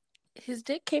 his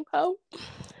dick came out.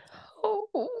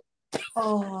 Oh.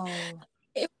 Oh,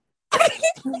 It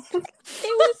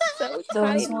was so those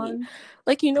tiny. ones.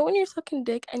 Like, you know when you're sucking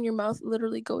dick and your mouth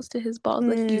literally goes to his balls?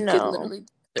 Like, you could No. literally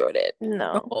throw it. The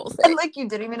No. whole And thing. like you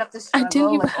didn't even have to I struggle.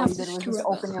 didn't even Like all have you to did was just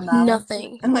struggle. open your mouth.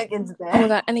 Nothing. And like it's there. Oh my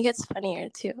god, and it gets funnier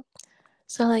too.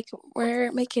 So like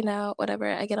we're making out, whatever.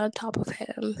 I get on top of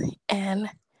him, and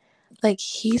like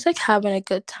he's like having a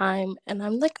good time, and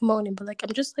I'm like moaning, but like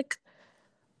I'm just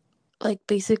like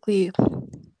basically,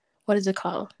 what is it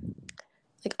called?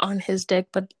 Like on his dick,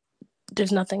 but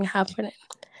there's nothing happening.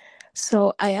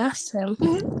 So I asked him.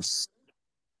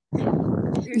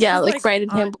 You're Yeah, just, like riding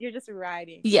him. You're just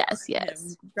riding. Yes, him,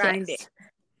 yes, grinding. yes.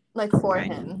 Like for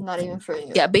Right. him, not even for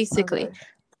you. Yeah, basically. Okay.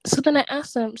 So then I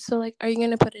asked him, so like, are you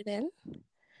gonna put it in?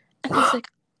 And he's like,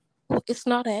 well, it's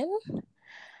not in.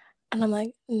 And I'm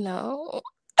like, no.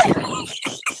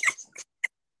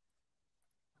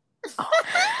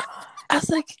 I was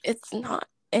like, it's not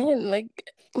in. Like,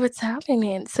 what's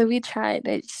happening? So we tried.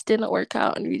 It just didn't work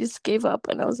out, and we just gave up.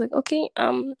 And I was like, okay,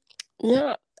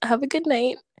 yeah, have a good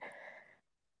night.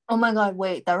 Oh my god,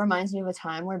 wait, that reminds me of a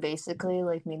time where basically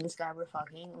like me and this guy were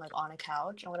fucking like on a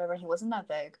couch and whatever. He wasn't that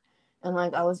big. And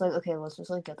like I was like, okay, let's just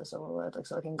like get this over with, like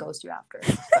so I can ghost you after.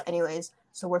 But anyways,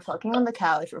 so we're fucking on the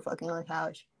couch,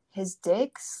 His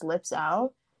dick slips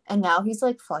out and now he's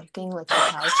like fucking like the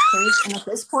couch crease. And at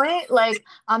this point, like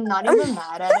I'm not even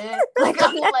mad at it. Like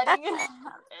I'm letting it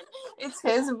happen. It's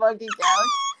his fucking couch.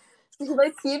 So he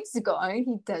like keeps going.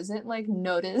 He doesn't like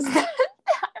notice that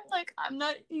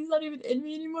he's not even in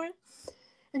me anymore.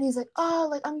 And he's like, oh,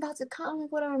 like I'm about to come,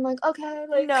 like whatever. I'm like, okay,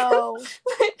 like No.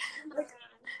 like,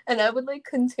 and I would like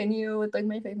continue with like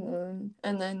my fake moon,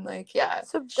 and then like yeah.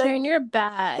 So Sharon, you're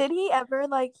bad. did he ever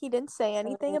like? He didn't say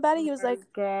anything about it. He was like,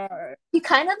 God. He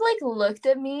kind of like looked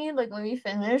at me like when we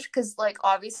finished, because like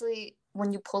obviously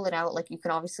when you pull it out, like you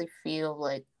can obviously feel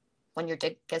like when your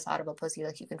dick gets out of a pussy,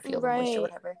 like you can feel the moisture, Right.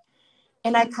 whatever.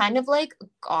 And I kind of like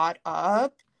got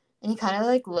up, and he kind of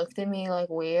like looked at me like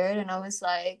weird, and I was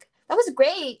like, that was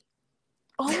great.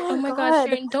 oh my god,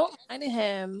 Sharon, don't lie to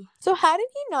him. So how did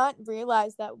he not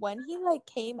realize that when he like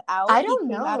came out, I he don't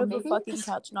came know. out of Maybe a fucking just-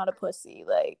 couch, not a pussy?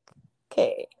 Like,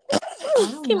 okay.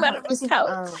 Came out of a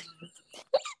couch.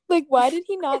 Like, why did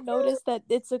he not notice that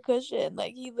it's a cushion?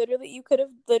 Like, you could have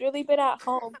literally been at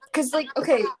home. Because like,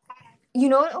 okay, you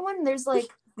know when there's like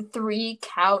 3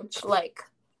 couch like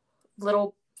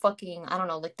little fucking, I don't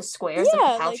know, like the squares,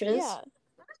 like the couches. yeah.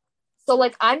 So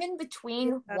like I'm in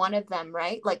between one of them,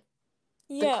 right? Like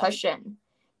the cushion.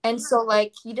 And so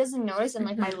like he doesn't notice, and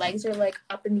like my legs are like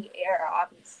up in the air,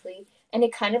 obviously. And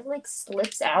it kind of like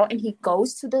slips out, and he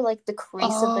goes to the like the crease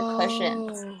of the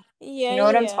cushions. Yeah. You know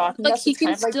what I'm talking Like about? he So can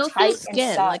kind of, like, still tight feel and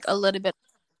skin, soft. like a little bit.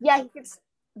 Yeah,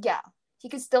 he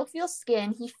can still feel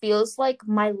skin. He feels like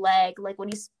my leg, like when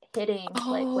he's hitting,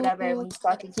 like whatever, when he's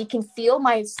fucking, he can feel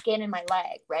my skin in my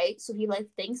leg, right? So he like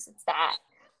thinks it's that.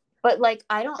 But like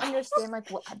I don't understand, like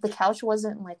what, the couch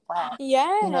wasn't like wet.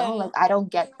 Yeah. You know, like I don't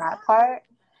get that part.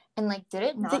 And like, did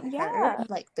it not Yeah. hurt?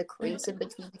 Like the crease in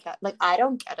between the couch. Like I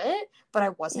don't get it, but I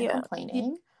wasn't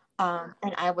complaining. And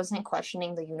I wasn't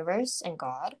questioning the universe and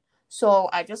God. So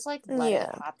I just like let it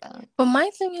happen. But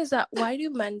my thing is that why do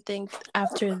men think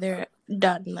after they're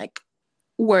done, like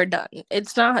we're done?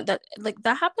 It's not that, like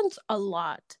that happens a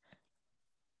lot.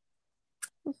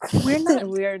 We're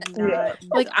not.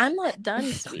 Like I'm not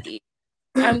done, sweetie.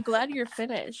 I'm glad you're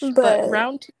finished, but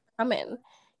round 2 coming,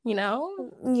 you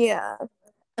know? Yeah.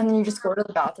 And then you just go to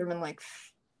the bathroom and like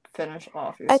finish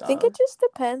off your stuff. I think it just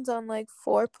depends on like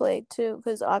foreplay too,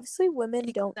 because obviously women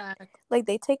don't like,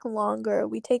 they take longer.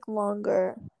 We take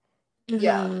longer.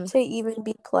 Yeah. To even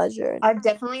be pleasured. I've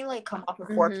definitely like come off of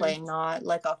foreplay, not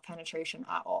like off penetration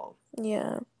at all.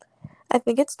 Yeah. I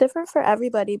think it's different for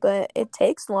everybody, but it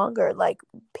takes longer, like,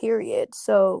 period.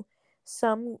 So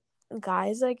some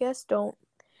guys, I guess, don't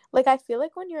like, I feel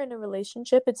like when you're in a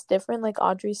relationship, it's different, like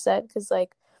Audrey said, because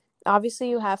like obviously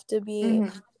you have to be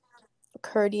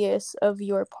courteous of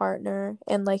your partner,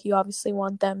 and like you obviously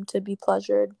want them to be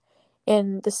pleasured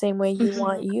in the same way you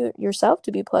want yourself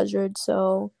to be pleasured.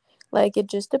 So like it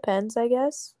just depends, I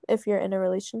guess, if you're in a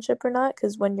relationship or not,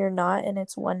 because when you're not and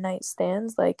it's one night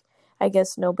stands, like I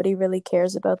guess nobody really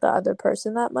cares about the other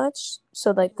person that much,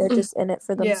 so like they're just in it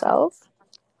for themselves.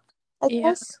 I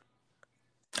guess.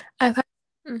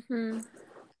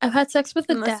 I've had sex with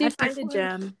a Unless dad you find before. a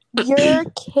gem. You're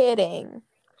kidding.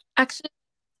 Actually,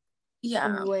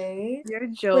 yeah. Wait. You're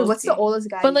joking. Wait, what's the oldest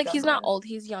guy? But like he's not old.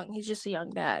 He's young. He's just a young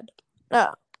dad.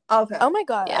 Oh. Okay. Oh my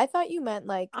god. Yeah. I thought you meant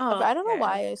like, I don't know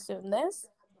why I assumed this.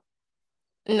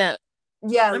 No.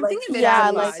 Yeah, I'm like thinking Yeah,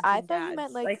 dad like bods I and thought you dads,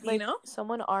 meant like, you like know?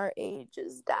 someone our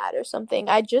age's dad or something.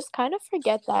 I just kind of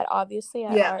forget that obviously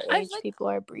at Yeah. our I've age like, people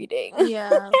are breeding.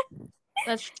 yeah,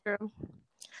 that's true.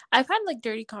 I've had like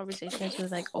dirty conversations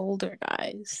with like older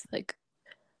guys, like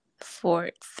 30.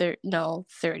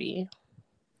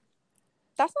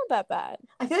 That's not that bad.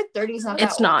 I feel like 30 is not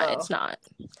It's that old not. though. It's not.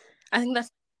 I think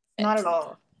that's Not at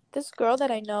all. This girl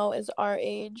that I know is our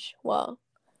age, well,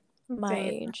 my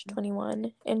Same. age,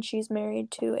 21, and she's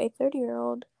married to a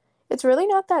 30-year-old. It's really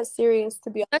not that serious, to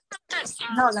be honest.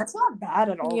 No, that's not bad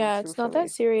at all. Yeah, it's not truthfully.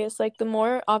 that serious. Like, the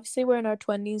more, obviously, we're in our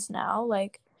 20s now,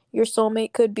 like, your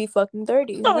soulmate could be fucking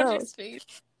 30. Who knows?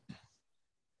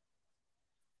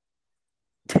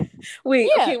 Wait,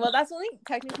 Yeah. okay, well, that's only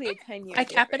technically a 10-year I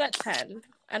cap it at difference. 10.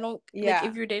 I don't Yeah. like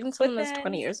if you're dating someone But that's then-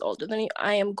 20 years older than you,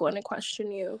 I am going to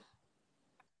question you.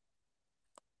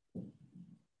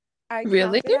 I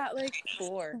Really? cap it at like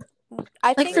 4. I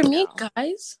Like think for me, now.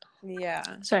 guys, Yeah.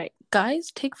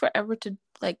 guys take forever to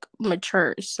like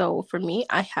mature. So for me,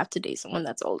 I have to date someone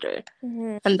that's older,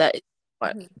 Mhm. and that is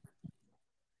what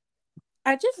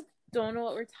I just don't know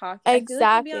what we're talking.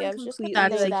 Exactly. I I feel like was we'll just be gonna on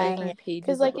That's say completely the that, thing. different pages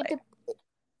because like of life.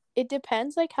 it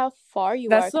depends like how far you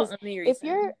That's are. the only If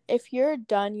reason. you're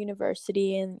done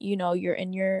university and you know you're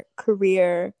in your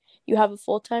career, you have a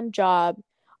full-time job,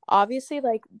 obviously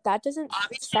like that doesn't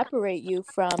separate you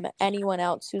from anyone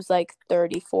else who's like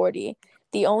 30, 40.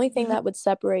 The only thing that would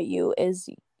separate you is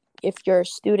if you're a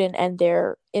student and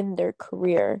they're in their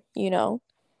career, you know?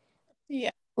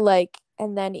 Yeah. Like,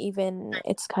 and then even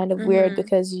it's kind of weird Mhm.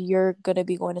 because you're gonna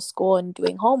be going to school and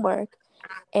doing homework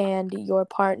and your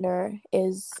partner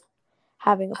is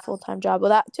having a full-time job. Well,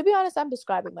 that, to be honest, I'm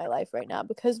describing my life right now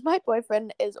because my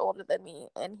boyfriend is older than me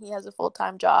and he has a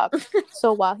full-time job.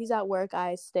 So while he's at work,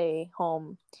 I stay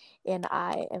home and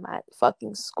I am at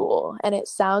fucking school. And it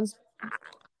sounds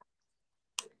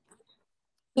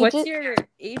What's your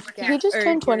age gap? he just or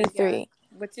turned your 23.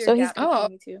 What's your So he's gap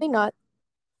between you two? not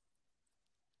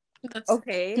That's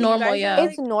Okay. you normal. guys are, Yeah.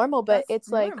 it's normal, but that's it's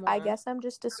like I normal. guess I'm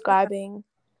just describing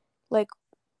like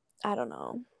I don't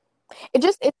know. It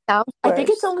sounds I think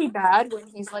it's worse. only bad when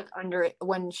he's like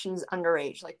when she's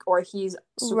underage, like, or he's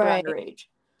super Right. underage.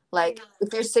 Like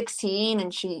if you're 16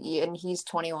 and he's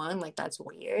 21, like that's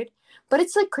weird. But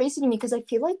it's like crazy to me because I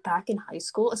feel like back in high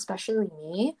school, especially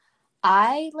me,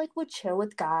 I like would chill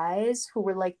with guys who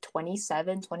were like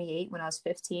 27, 28 when I was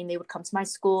 15. They would come to my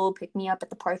school, pick me up at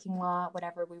the parking lot,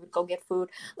 whatever. We would go get food.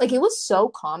 Like it was so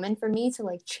common for me to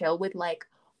like chill with like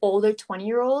older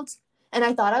 20-year-olds. And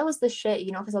I thought I was the shit,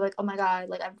 you know, because I'm like, oh my God,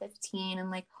 like I'm 15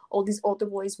 and like all these older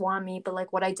boys want me. But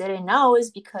like what I didn't know is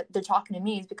because they're talking to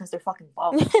me is because they're fucking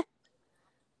bums.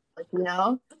 Like, you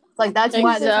know? Like that's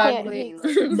why they're talking to me.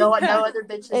 Like, no other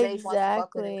bitches age wants to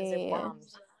fuck with them because they're Exactly.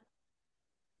 bums.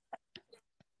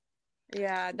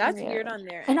 Yeah, that's Yeah. weird on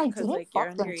their And end I because didn't like you're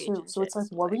fuck them underage too. and So it's shit, like,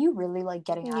 so, what were you really like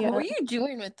getting out Yeah. of What were it? you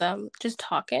doing with them? Just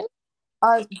talking?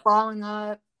 Balling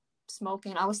up,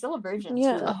 smoking. I was still a virgin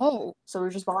Yeah. too. Oh, So we were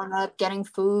just balling up, getting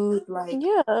food, like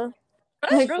Yeah.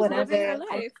 like girls living her whatever.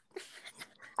 life.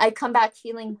 I come back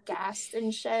feeling gassed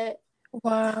and shit.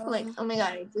 wow. Like, oh my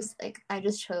God, I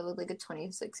just chose like a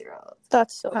 26-year-old.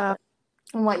 That's so Wow.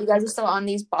 And what, you guys are still on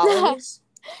these ballers?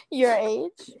 your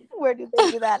age? Where do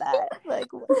they do that at?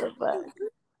 Like what the fuck?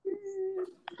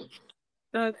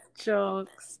 That's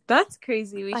jokes. That's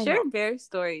crazy. We I share know. bear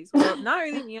stories. Well, not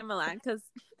really me and Milan because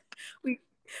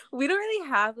we don't really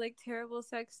have like terrible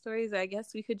sex stories. I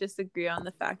guess we could just agree on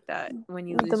the fact that when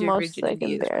you The lose your most like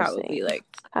virginity, it's probably embarrassing like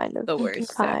kind of the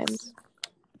worst times.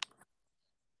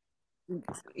 sex.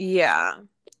 Yeah.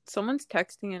 Someone's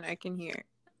texting and I can hear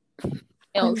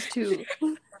Nails too.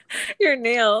 your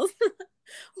nails.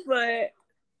 But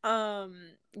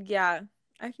yeah,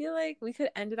 I feel like we could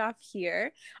end it off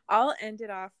here. I'll end it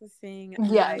off with saying my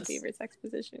Yes. favorite sex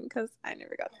position because I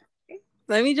never got that.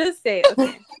 Let me just say,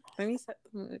 okay. Let me set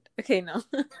the mood. Okay, no.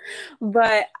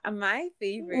 But my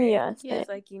favorite Yeah. is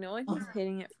like, you know, when he's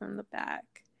hitting it from the back,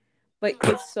 but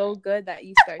it's so good that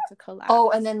you start to collapse.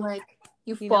 Oh, and then like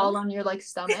you You fall know? on your like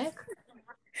stomach.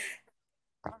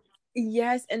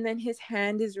 Yes, and then his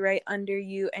hand is right under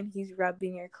you and he's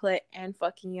rubbing your clit and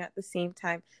fucking you at the same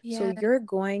time. Yeah. So you're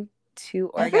going to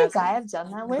Every orgasm. guy I've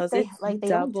done that with, Because they it's like they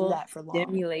don't do double that for long.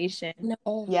 stimulation.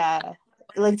 No. Yeah,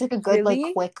 like it's like a good Really?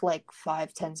 like quick like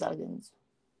 5-10 seconds.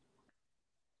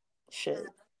 Shit.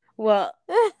 Well,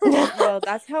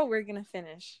 that's how we're gonna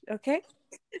finish, okay?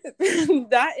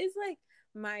 That is like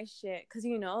my shit, because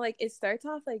you know, like it starts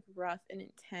off like rough and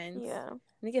intense, Yeah. and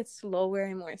it gets slower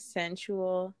and more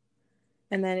sensual,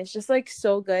 and then it's just like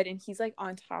so good, and he's like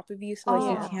on top of you, so like Oh.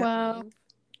 you can't Wow. move.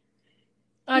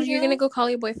 Audrey, You you're gonna know? go call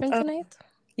your boyfriend tonight?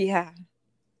 Yeah.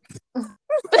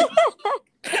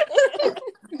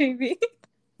 Maybe.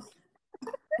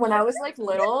 When I was like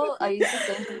little, I used to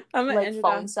think I'm gonna like end it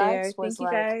phone off there. sex was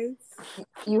Thank you like guys.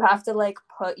 you have to like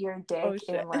put your dick Oh,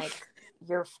 shit. in like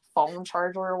your phone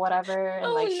charger or whatever, and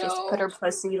Oh, like she has to put no. her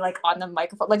pussy like on the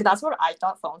microphone. Like that's what I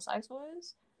thought phone sex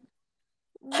was.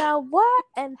 Now what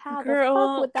and how the Girl,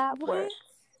 fuck would that what? work?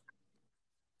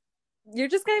 You're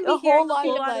just gonna A be whole hearing a lot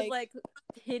whole of, lot of like- like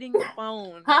hitting the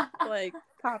phone, like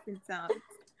popping sounds.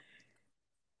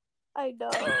 I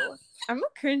know. I'm gonna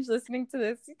cringe listening to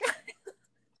this. You guys.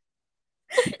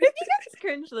 If you guys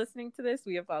cringe listening to this,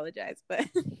 we apologize, but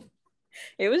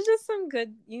it was just some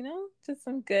good, just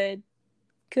some good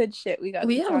shit we got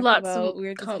We to have talk lots about. of We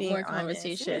were just being more honest.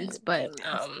 conversations, but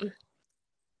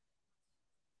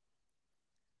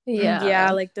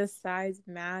yeah, like does size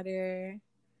matter?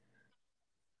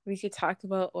 We could talk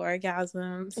about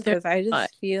orgasms because I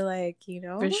just feel like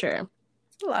for sure,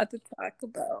 it's a lot to talk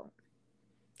about.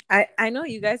 I know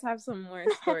you guys have some more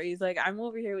stories. Like I'm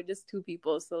over here with just two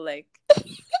people, so like but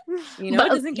it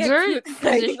doesn't get too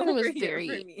exciting position was over here very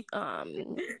for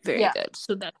me. very good.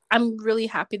 So that I'm really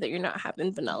happy that you're not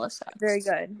having vanilla sex. Very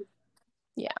good.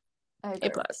 Yeah, A+.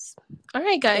 All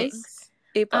right, guys.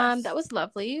 Thanks. That was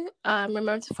lovely.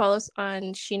 Remember to follow us on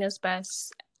Sheena's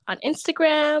Best on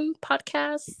Instagram,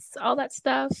 podcasts, all that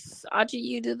stuff. Audrey,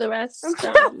 you do the rest.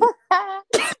 Yeah,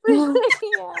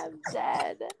 I'm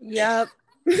dead. Yep.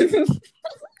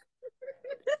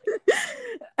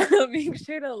 Make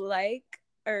sure to like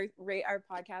or rate our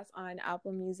podcast on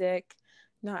Apple Music.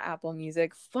 Not Apple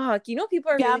Music. Fuck. People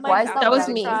are really that was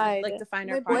me. Like to find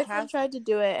My our boyfriend podcast. tried to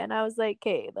do it, and I was like,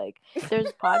 "Okay, like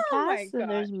there's podcasts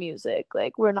and there's music.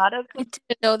 Like we're not a I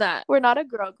didn't know that. We're not a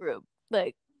girl group.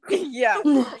 Like yeah,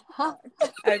 we're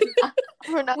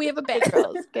not. We have a band.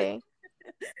 Girls. Okay.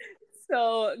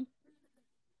 So.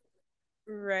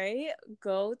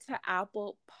 Go to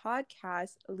Apple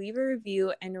Podcasts, leave a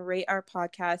review, and rate our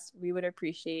podcast. We would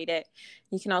appreciate it.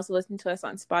 You can also listen to us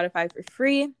on Spotify for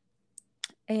free.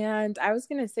 And I was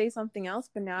gonna say something else,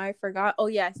 but now I forgot. Oh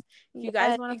yes, if you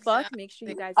guys want to fuck, make sure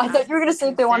you guys. I thought you were gonna say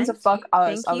if they wanted to fuck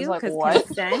us. Thank you, I was like, what?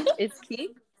 Consent is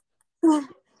key. Pay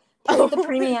the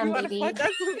premium, baby.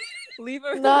 Leave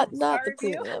a not the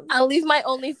review. premium. I'll leave my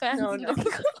OnlyFans. No.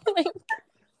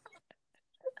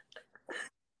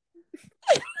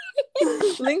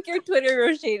 Link your Twitter,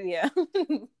 Roshadia.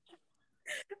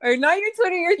 Or not your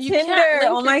Twitter, your Tinder.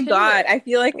 Oh my god, I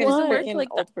feel like a freaking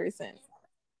old person.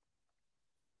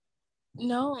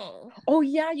 No. Oh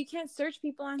yeah, you can't search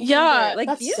people on Tinder. Yeah, like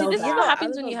that's so this is bad. what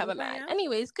happens when you have a man.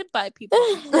 Anyways, goodbye, people.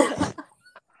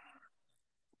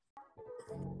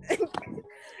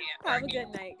 Have a good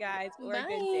night, guys, or a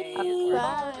good day.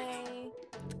 Bye.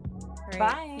 All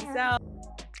right, peace out.